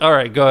fuck? All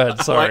right, go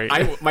ahead. Sorry.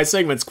 My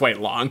segment's quite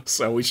long,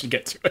 so we should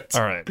get to it.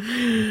 All right.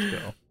 Let's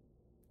go.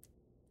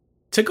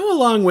 To go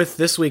along with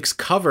this week's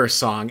cover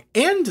song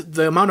and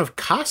the amount of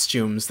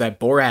costumes that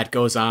Borat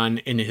goes on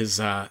in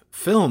his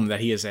film that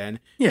he is in,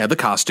 Yeah, the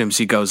costumes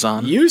he goes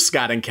on. you,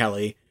 Scott and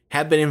Kelly,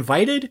 have been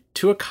invited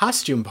to a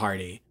costume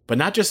party, but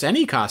not just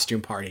any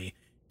costume party,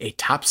 a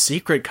top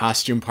secret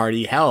costume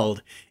party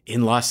held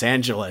in Los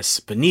Angeles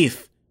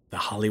beneath the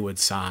Hollywood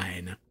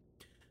sign.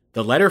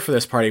 The letter for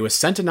this party was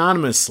sent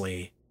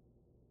anonymously,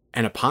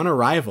 and upon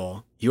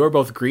arrival, you are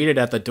both greeted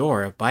at the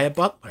door by a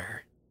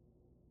butler.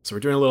 So we're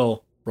doing a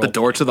little The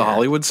door to the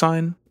Hollywood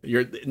sign?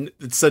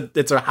 It's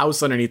a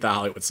house underneath the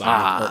Hollywood sign.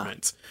 An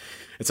apartment.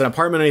 It's an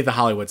apartment underneath the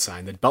Hollywood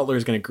sign. The butler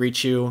is going to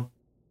greet you.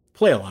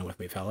 Play along with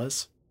me,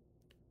 fellas.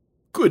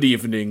 Good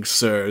evening,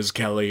 sirs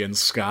Kelly and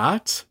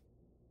Scott.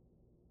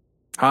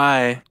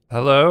 Hi.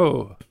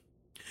 Hello.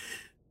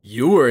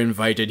 You were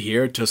invited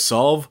here to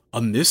solve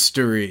a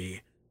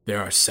mystery. There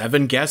are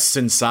 7 guests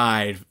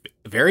inside,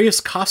 various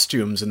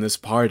costumes in this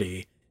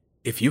party.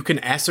 If you can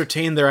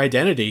ascertain their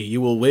identity,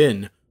 you will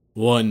win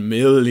 $1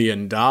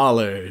 million.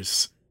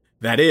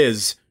 That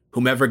is,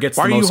 whomever gets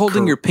Why the are you most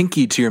holding your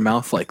pinky to your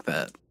mouth like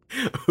that?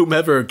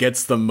 whomever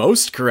gets the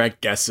most correct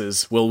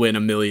guesses will win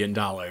 $1 million.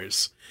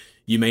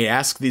 You may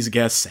ask these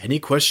guests any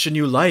question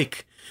you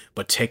like,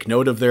 but take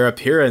note of their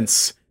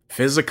appearance,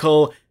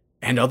 physical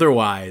and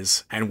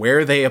otherwise, and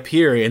where they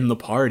appear in the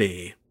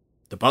party.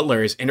 The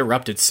butler is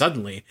interrupted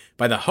suddenly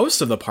by the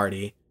host of the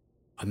party,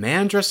 a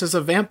man dressed as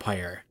a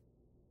vampire.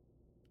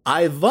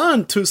 I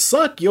want to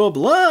suck your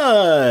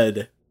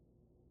blood.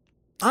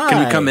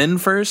 Can we come in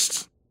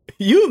first?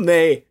 You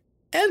may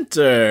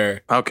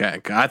enter. Okay,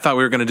 I thought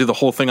we were going to do the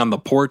whole thing on the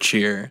porch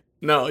here.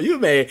 No, you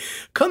may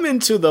come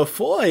into the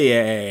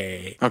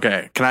foyer.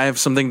 Okay, can I have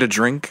something to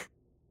drink?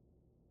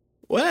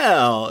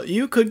 Well,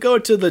 you could go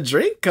to the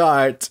drink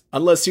cart,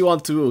 unless you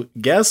want to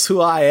guess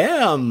who I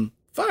am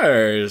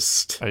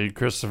first. Are you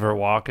Christopher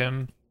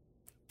Walken?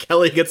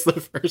 Kelly gets the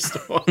first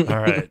one. All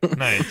right.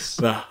 Nice.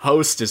 The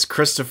host is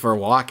Christopher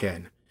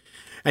Walken.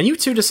 And you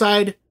two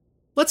decide,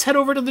 let's head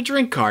over to the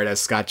drink cart, as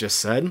Scott just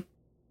said.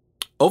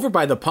 Over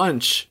by the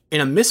punch, in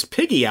a Miss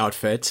Piggy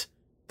outfit,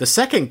 the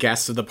second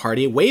guest of the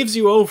party waves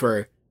you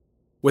over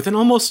with an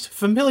almost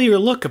familiar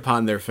look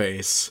upon their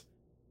face.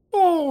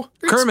 Oh,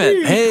 it's Kermit,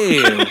 me.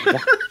 hey.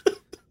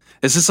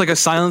 Is this like a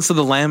Silence of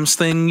the Lambs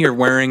thing? You're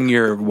wearing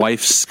your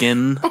wife's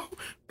skin?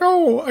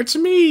 Oh, it's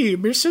me,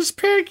 Mrs.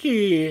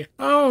 Piggy.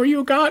 Oh,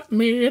 you got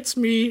me. It's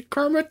me,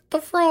 Kermit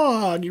the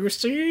Frog, you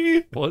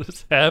see? What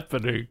is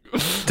happening?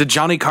 Did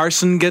Johnny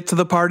Carson get to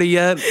the party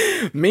yet?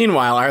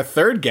 Meanwhile, our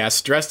third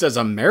guest, dressed as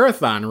a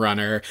marathon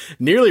runner,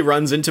 nearly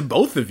runs into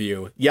both of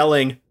you,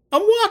 yelling,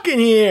 I'm walking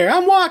here!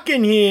 I'm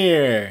walking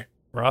here!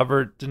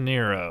 Robert De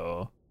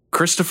Niro.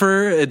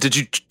 Christopher, did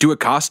you do a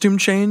costume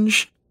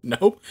change?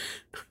 Nope.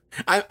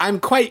 I'm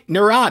quite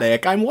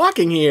neurotic. I'm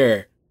walking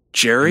here.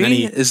 Jerry, And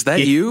then is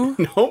that you?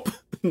 Nope.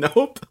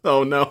 Nope.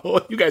 Oh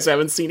no. You guys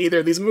haven't seen either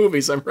of these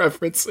movies I'm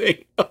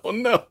referencing. Oh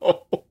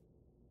no.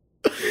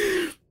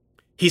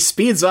 He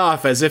speeds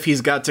off as if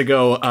he's got to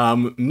go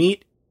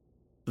meet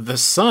the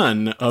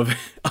son of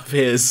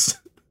his.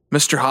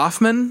 Mr.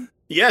 Hoffman?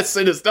 Yes,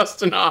 it is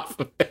Dustin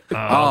Hoffman.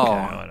 Oh,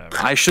 Okay, whatever.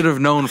 I should have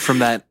known from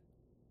that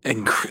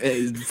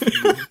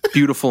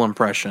beautiful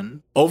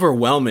impression.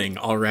 Overwhelming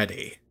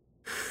already.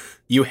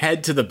 You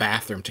head to the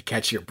bathroom to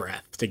catch your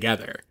breath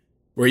together,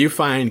 where you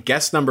find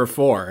guest number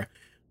 4,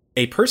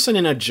 a person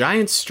in a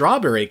giant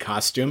strawberry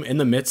costume in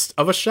the midst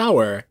of a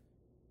shower.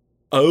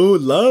 Oh,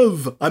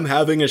 love, I'm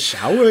having a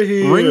shower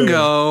here.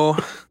 Ringo,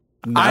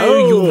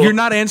 No. you're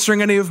not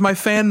answering any of my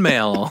fan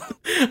mail.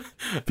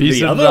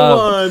 Peace the and other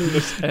love.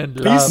 one. And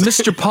love.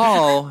 Mr.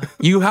 Paul,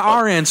 you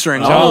are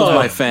answering all of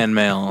my fan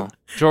mail.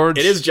 George.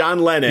 It is John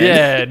Lennon.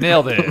 Yeah,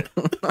 nailed it.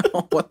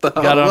 What the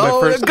hell? Got on my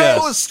Oh, first a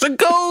ghost, a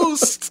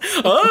ghost.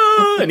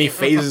 Ah, and he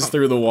phases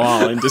through the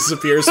wall and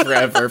disappears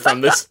forever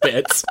from this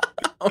pit.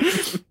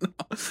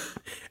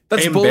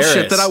 That's Embarrassed.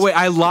 bullshit. That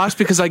I lost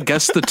because I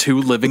guessed the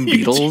 2 living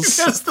Beatles.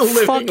 guessed the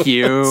living Fuck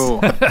you.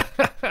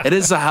 It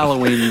is a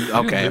Halloween. You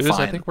Okay, lose.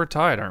 fine. I think we're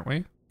tied, aren't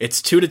we?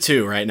 It's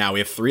 2-2 right now. We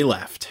have 3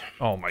 left.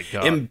 Oh my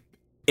god.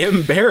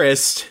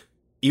 Embarrassed,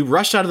 you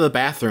rush out of the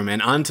bathroom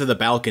and onto the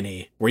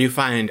balcony, where you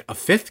find a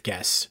 5th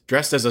guest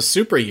dressed as a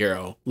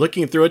superhero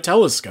looking through a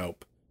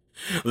telescope.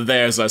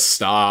 There's a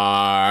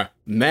star,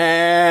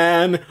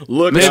 man.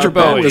 Look Mr. up at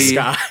Bowie. the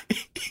sky.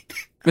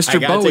 I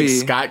Mr. gotta Bowie,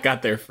 think Scott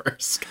got there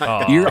first. Scott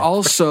got Aw. you're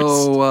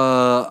also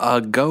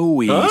a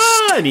go-east.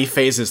 Ah, and he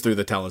phases through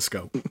the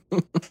telescope.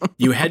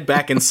 You head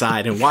back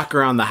inside and walk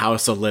around the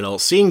house a little,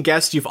 seeing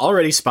guests you've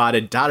already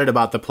spotted dotted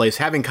about the place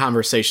having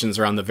conversations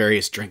around the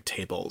various drink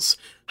tables.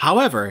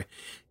 However,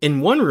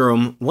 in one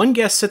room, one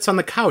guest sits on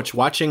the couch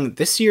watching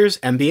this year's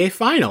NBA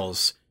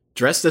Finals,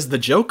 dressed as the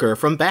Joker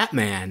from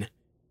Batman.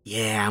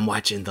 Yeah, I'm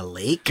watching the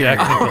Lakers.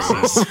 Jack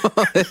Nicholson.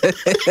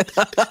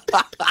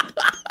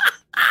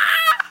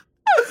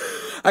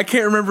 I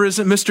can't remember. Is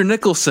it Mr.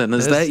 Nicholson?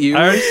 Is that you?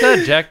 I already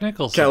said Jack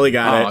Nicholson. Kelly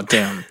got Oh, it.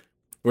 damn.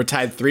 We're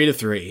tied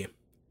 3-3.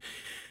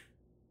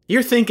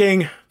 You're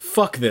thinking,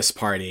 fuck this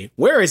party.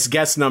 Where is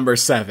guest number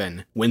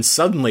 7? When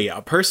suddenly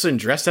a person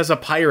dressed as a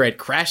pirate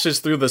crashes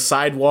through the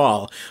side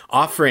wall,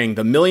 offering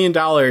the $1 million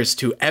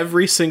to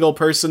every single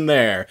person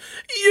there.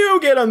 You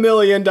get $1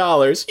 million.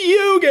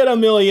 You get $1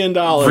 million.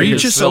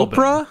 Regis Philbin.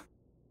 Oprah?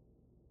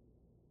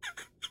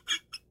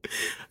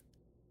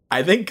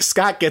 I think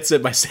Scott gets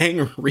it by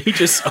saying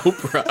Regis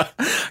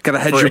Oprah. Gotta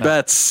hedge your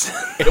bets.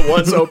 It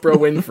was Oprah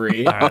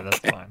Winfrey. All right, that's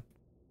fine.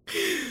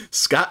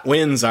 Scott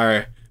wins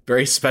our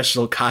very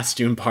special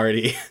costume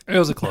party. It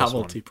was a close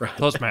Novelty one. product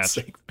Close match.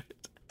 segment.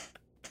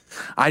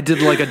 I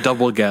did like a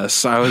double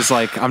guess. I was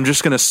like, I'm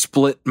just gonna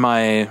split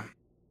my.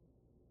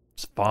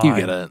 It's fine. You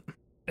get it.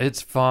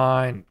 It's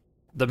fine.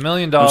 The $1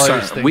 million I'm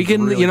sorry. thing. We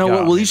can, really you know got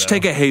what? We'll me, each though.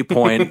 take a hay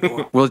point.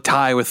 We'll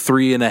tie with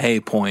 3 and a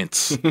hay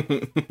points.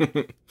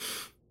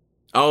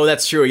 Oh,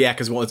 that's true. Yeah,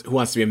 because Who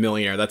Wants to Be a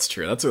Millionaire? That's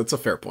true. That's a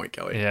fair point,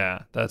 Kelly.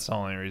 Yeah, that's the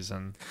only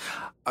reason.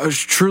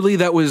 Truly,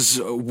 that was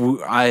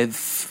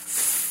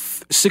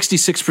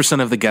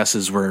 66% of the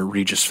guesses were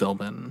Regis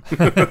Philbin.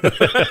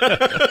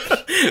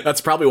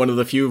 That's probably one of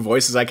the few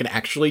voices I can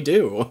actually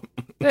do.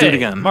 Hey, it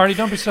again. Marty.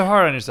 Don't be so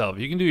hard on yourself.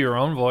 You can do your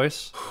own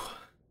voice.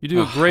 You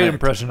do a great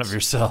impression of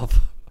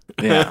yourself.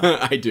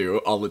 Yeah. I do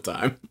all the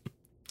time.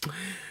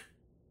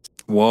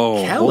 Whoa.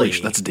 Kelly. Holy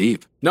that's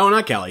deep. No,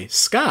 not Kelly.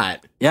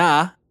 Scott,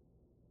 Yeah.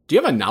 do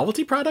you have a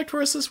novelty product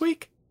for us this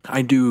week?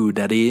 I do,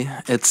 Daddy.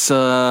 It's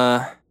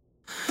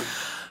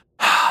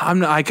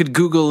I could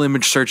Google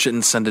image search it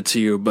and send it to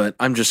you, but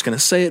I'm just gonna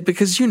say it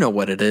because you know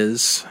what it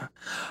is.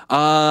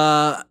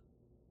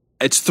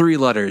 It's 3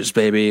 letters,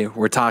 baby.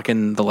 We're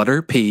talking the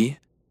letter P,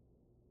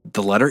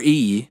 the letter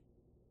E,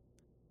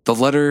 the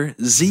letter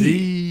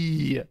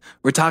Z.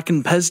 We're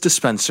talking Pez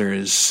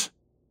dispensers.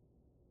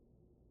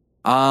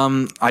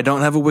 I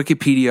don't have a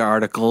Wikipedia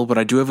article, but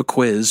I do have a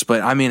quiz.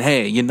 But I mean,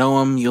 hey, you know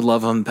them, you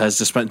love them, Pez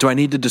dispenser. Do I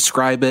need to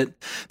describe it?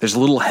 There's a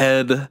little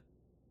head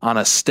on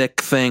a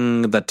stick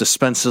thing that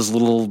dispenses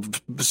little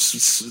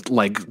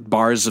like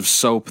bars of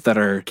soap that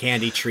are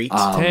Candy treats.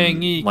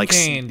 Tangy like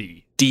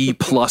candy. D+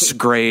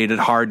 grade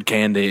hard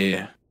candy.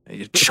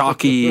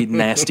 Chalky,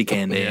 nasty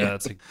candy. Yeah,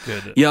 that's a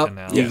good Yep.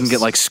 analogy. You can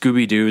get like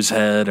Scooby-Doo's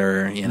head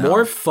or,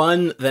 More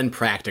fun than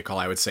practical,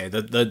 I would say.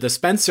 The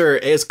dispenser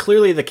is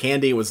clearly the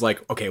candy was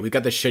like, okay, we've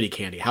got this shitty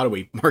candy. How do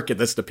we market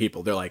this to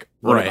people? They're like,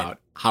 what Right. about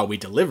how we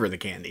deliver the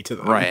candy to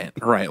them? Right.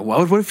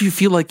 What if you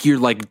feel like you're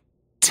like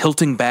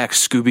tilting back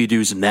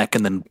Scooby-Doo's neck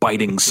and then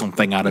biting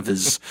something out of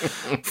his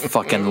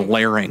fucking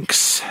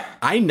larynx?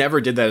 I never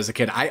did that as a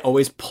kid. I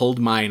always pulled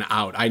mine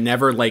out. I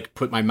never like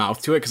put my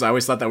mouth to it because I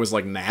always thought that was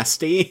like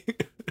nasty.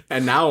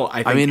 And now I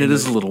think I mean, it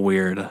is a little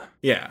weird.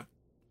 Yeah.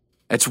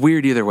 It's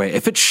weird either way.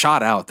 If it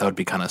shot out, that would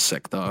be kind of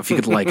sick, though. If you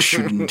could like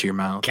shoot it into your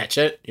mouth. Catch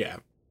it? Yeah.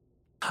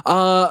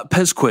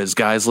 Pez quiz,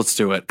 guys. Let's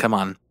do it. Come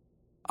on.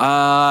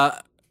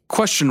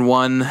 Question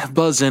 1.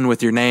 Buzz in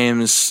with your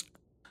names.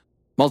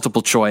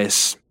 Multiple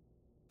choice.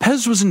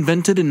 Pez was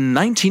invented in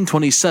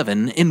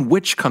 1927 in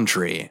which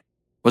country?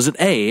 Was it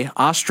A,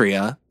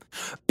 Austria,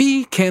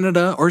 B,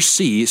 Canada, or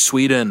C,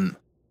 Sweden?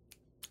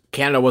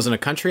 Canada wasn't a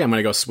country. I'm going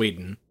to go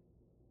Sweden.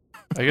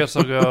 I guess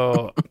I'll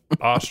go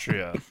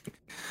Austria.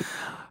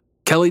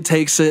 Kelly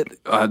takes it.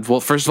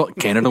 Well, first of all,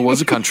 Canada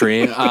was a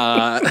country,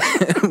 but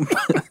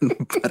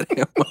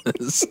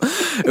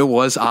it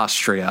was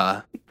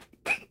Austria.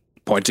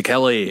 Point to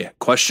Kelly.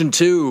 Question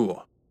 2.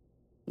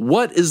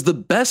 What is the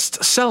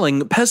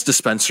best-selling Pez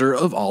dispenser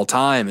of all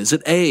time? Is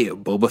it A,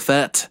 Boba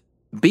Fett,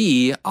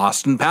 B,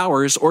 Austin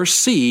Powers, or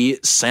C,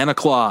 Santa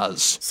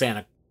Claus?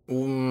 Santa.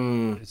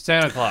 It's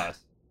Santa Claus.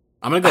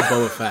 I'm going to go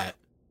Boba Fett.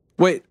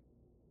 Wait.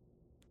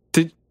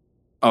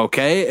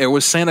 Okay, it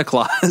was Santa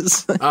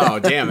Claus. Oh,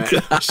 damn it.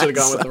 I should have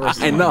gone with the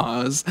first I one. know.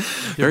 I was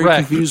very right.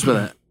 confused with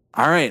it.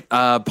 All right,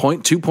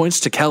 2 points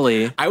to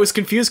Kelly. I was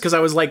confused because I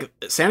was like,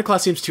 Santa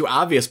Claus seems too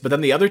obvious, but then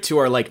the other two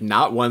are like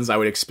not ones I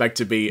would expect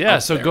to be. Yeah,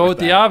 up so there go with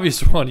the that.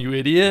 obvious one, you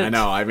idiot. I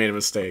know, I made a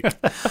mistake.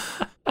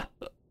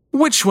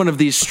 Which one of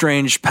these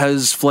strange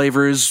Pez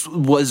flavors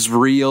was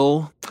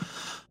real?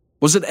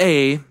 Was it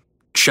A,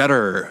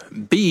 cheddar,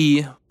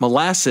 B,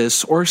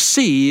 molasses, or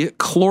C,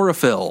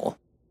 chlorophyll?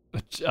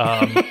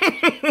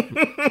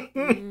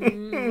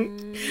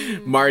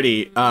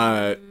 Marty,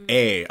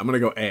 A. I'm gonna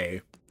go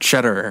A.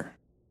 Cheddar.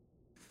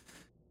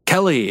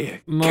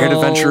 Kelly, care to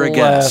venture a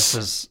guess?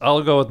 Molasses.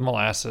 I'll go with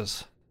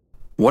molasses.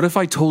 What if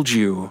I told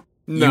you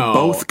you No.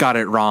 both got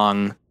it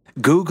wrong?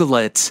 Google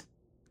it.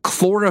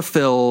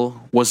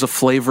 Chlorophyll was a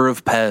flavor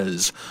of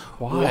Pez.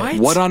 Why?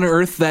 What on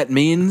earth that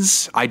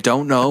means, I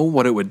don't know.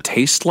 What it would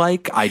taste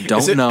like, I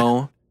don't it-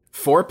 know.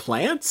 For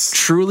plants?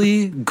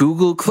 Truly,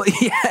 Google.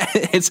 Yeah,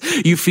 it's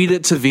you feed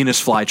it to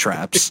Venus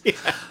flytraps.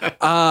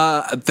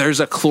 There's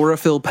a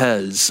chlorophyll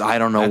Pez. I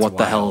don't know That's what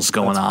the wild. hell's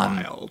going That's on.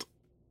 wild.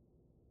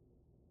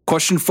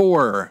 Question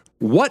 4.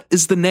 What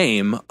is the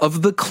name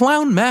of the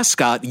clown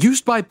mascot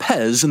used by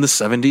Pez in the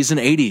 70s and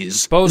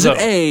 80s?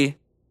 Bozo.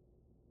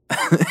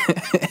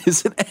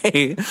 Is it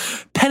A,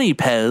 Penny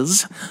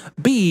Pez,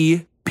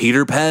 B,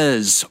 Peter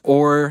Pez,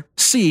 or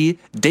C,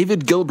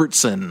 David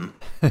Gilbertson?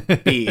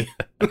 B.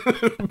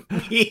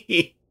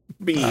 B.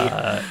 B.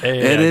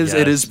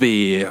 It is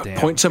B. Damn.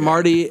 Point to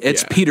Marty.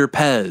 It's Yeah. Peter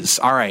Pez.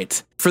 All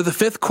right. For the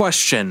 5th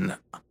question,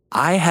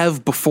 I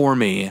have before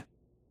me,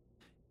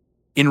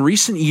 in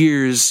recent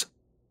years,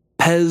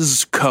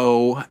 Pez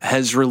Co.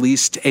 has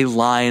released a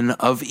line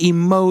of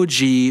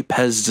emoji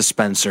Pez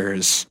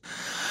dispensers.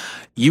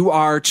 You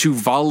are to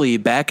volley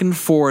back and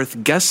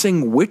forth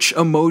guessing which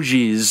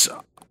emojis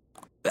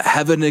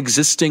have an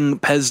existing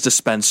Pez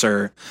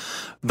dispenser.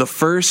 The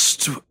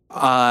first,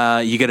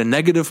 you get a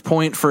negative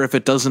point for if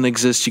it doesn't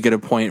exist. You get a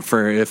point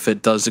for if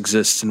it does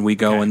exist, and we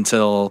go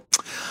until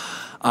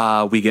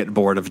we get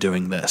bored of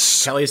doing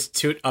this. Kelly's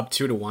up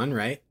 2-1,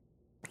 right?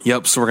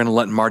 Yep, so we're going to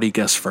let Marty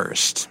guess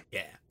first.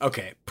 Yeah.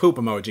 Okay. Poop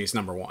emoji's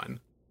number 1.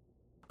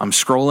 I'm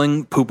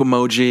scrolling, poop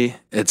emoji,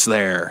 it's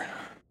there.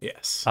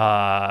 Yes.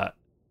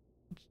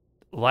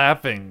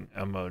 Laughing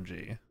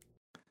emoji.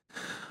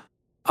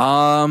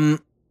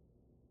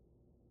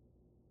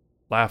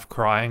 Laugh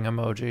crying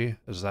emoji.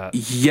 Is that?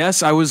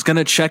 Yes, I was going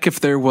to check if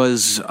there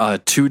was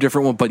 2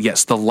 different ones, but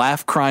yes, the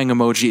laugh crying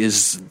emoji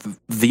is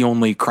the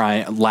only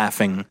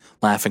laughing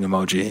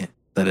emoji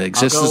that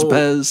exists as go-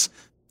 Pez.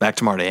 Back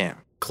to Marty.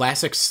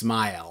 Classic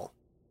smile.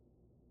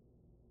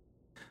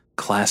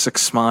 Classic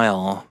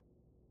smile.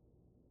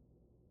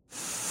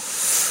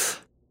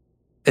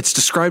 It's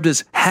described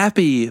as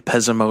happy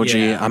Pez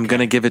emoji. Yeah, I'm okay. going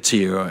to give it to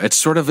you. It's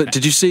sort of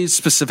did you say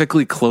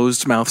specifically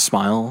closed mouth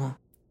smile?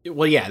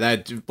 Well, yeah,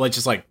 that like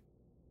just like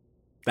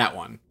that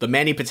one. The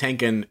Manny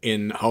Patinkin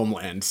in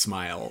Homeland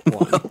smile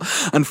one.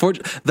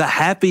 Unfortunately, the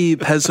happy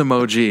Pez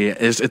emoji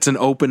it's an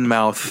open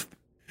mouth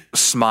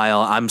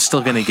smile. I'm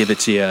still going to give it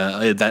to you.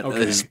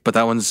 Okay. But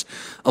that one's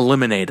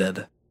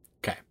eliminated.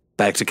 Okay.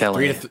 Back to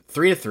Kelly.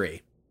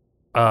 3-3.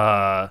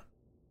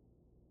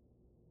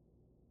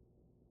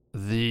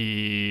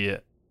 The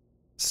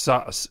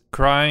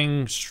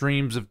crying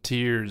streams of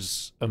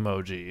tears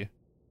emoji.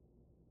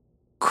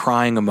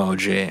 Crying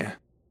emoji.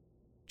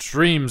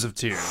 Streams of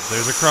tears.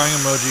 There's a crying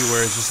emoji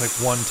where it's just like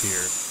one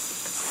tear.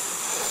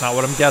 Not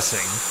what I'm guessing.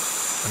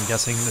 I'm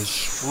guessing the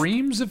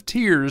streams of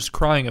tears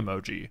crying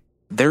emoji.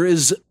 There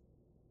is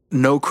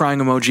No crying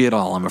emoji at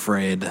all, I'm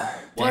afraid.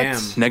 Damn.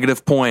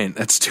 Negative point.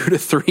 That's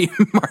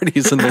 2-3.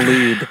 Marty's in the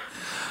lead.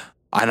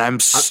 And I'm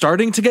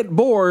starting to get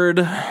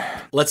bored.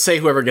 Let's say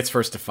whoever gets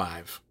first to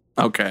 5.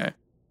 Okay.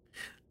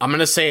 I'm going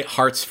to say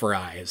hearts for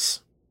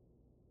eyes.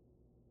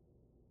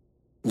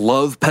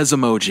 Love Pez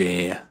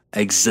emoji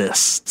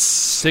exists.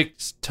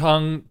 Six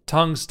tongue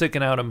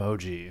sticking out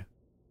emoji.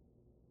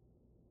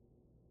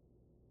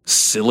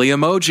 Silly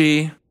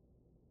emoji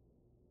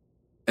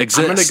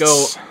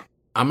exists.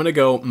 I'm going to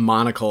go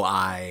monocle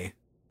eye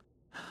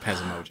Pez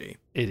emoji.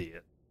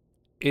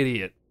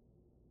 Idiot.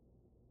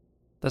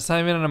 That's not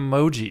even an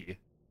emoji.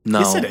 No.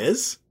 Yes, it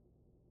is.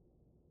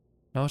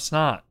 No, it's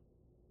not.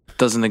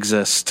 Doesn't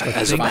exist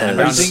as a Are you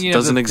Pez. thinking of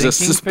Doesn't the exist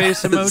thinking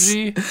as face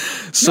Pez.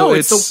 emoji? So No,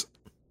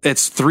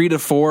 it's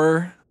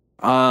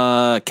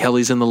 3-4.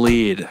 Kelly's in the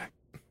lead.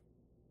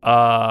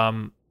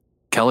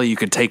 Kelly, you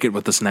could take it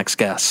with this next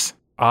guess.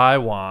 I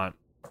want.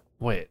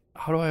 Wait,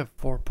 how do I have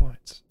 4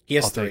 points? He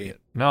has I'll take 3. it.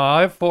 No,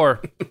 I have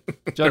 4.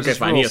 Judge's Okay,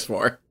 fine. He has rules.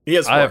 4. He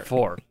has 4. I have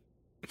 4.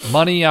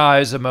 Money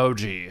eyes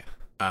emoji.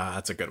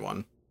 That's a good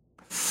one.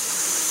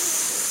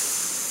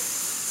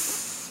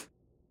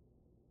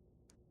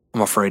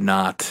 I'm afraid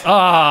not. Oh,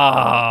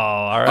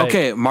 all right.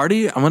 Okay,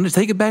 Marty, I'm going to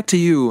take it back to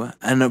you,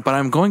 but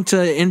I'm going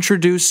to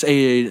introduce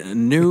a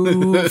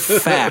new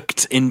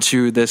fact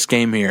into this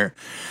game here.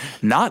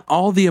 Not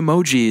all the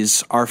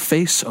emojis are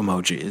face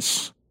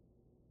emojis.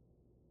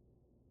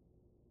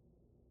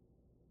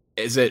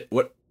 Is it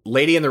what?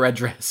 Lady in the red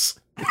dress.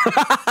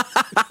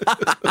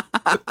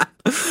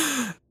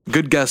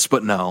 Good guess,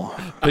 but no.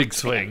 Big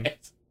swing.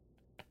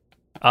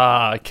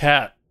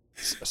 Cat.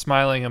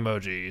 Smiling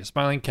emoji.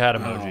 Smiling cat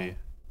emoji.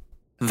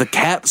 The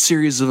cat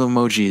series of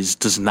emojis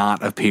does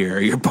not appear.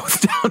 You're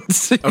both down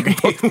to,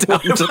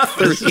 to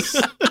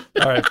 3.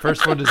 All right,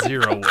 first one to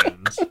 0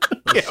 wins.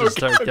 Let's just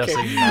start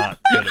guessing not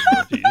good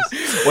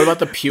emojis. What about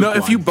the puke No, one?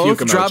 if you both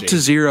Puke drop emoji. to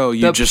 0,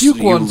 you The puke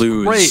one's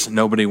lose. great.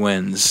 Nobody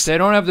wins. They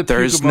don't have the puke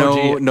There's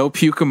emoji. no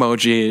puke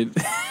emoji.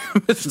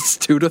 It's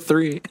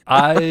 2-3.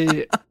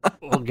 I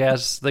will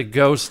guess the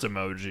ghost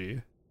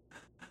emoji.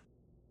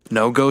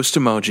 No ghost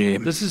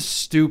emoji. This is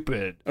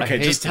stupid. I Okay,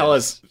 hate just tell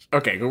this. us.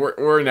 Okay,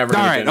 we're never.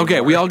 All gonna right, get okay,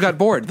 anymore. we all got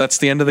bored. That's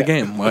the end of the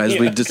game, as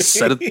we just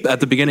said it at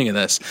the beginning of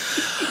this.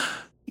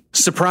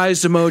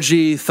 Surprised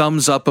emoji,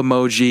 thumbs up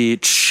emoji,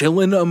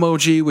 chillin'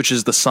 emoji, which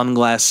is the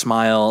sunglass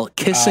smile,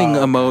 kissing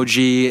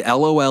emoji,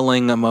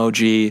 LOLing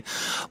emoji,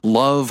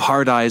 love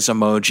hard eyes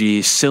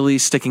emoji, silly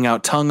sticking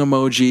out tongue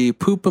emoji,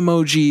 poop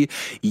emoji,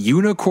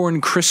 unicorn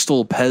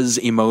crystal Pez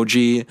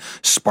emoji,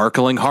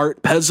 sparkling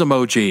heart Pez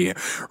emoji,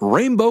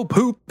 rainbow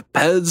poop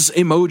Pez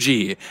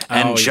emoji,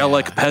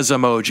 angelic Pez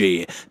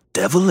emoji,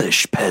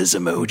 devilish Pez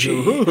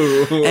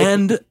emoji,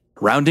 and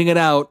rounding it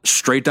out,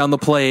 straight down the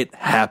plate,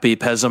 happy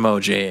Pez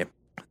emoji.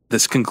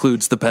 This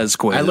concludes the Pez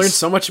quiz. I learned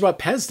so much about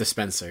Pez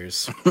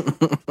dispensers.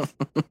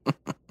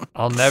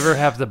 I'll never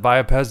have to buy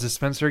a Pez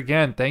dispenser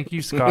again. Thank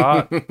you,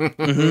 Scott.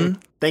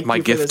 Thank My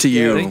you for gift this to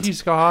you. Thank you,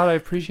 Scott. I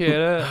appreciate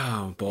it.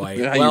 Oh boy!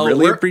 Yeah, well, you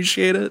really we're,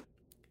 appreciate it?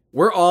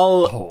 we're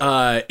all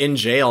in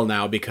jail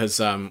now because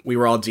we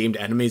were all deemed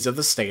enemies of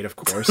the state, of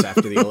course,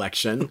 after the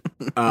election.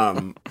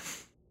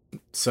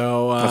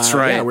 So That's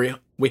right. Yeah,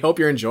 we hope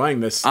you're enjoying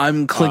this.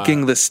 I'm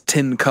clinking this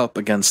tin cup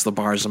against the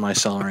bars of my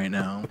cell right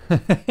now.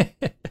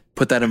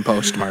 Put that in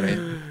post, Marty.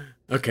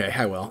 Okay,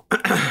 I will.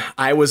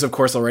 I was, of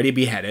course, already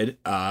beheaded.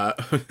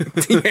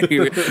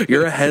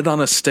 You're a head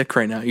on a stick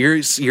right now.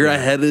 Your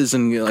head is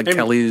in like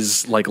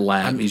Kelly's like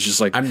lap. He's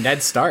just like I'm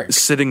Ned Stark.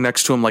 sitting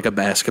next to him like a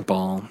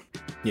basketball.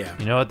 Yeah.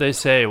 You know what they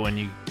say when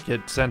you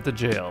get sent to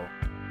jail?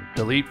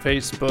 Delete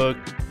Facebook,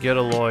 get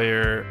a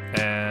lawyer,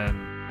 and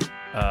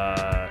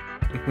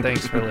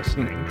thanks for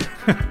listening.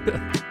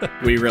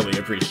 We really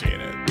appreciate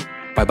it.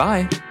 Bye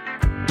bye.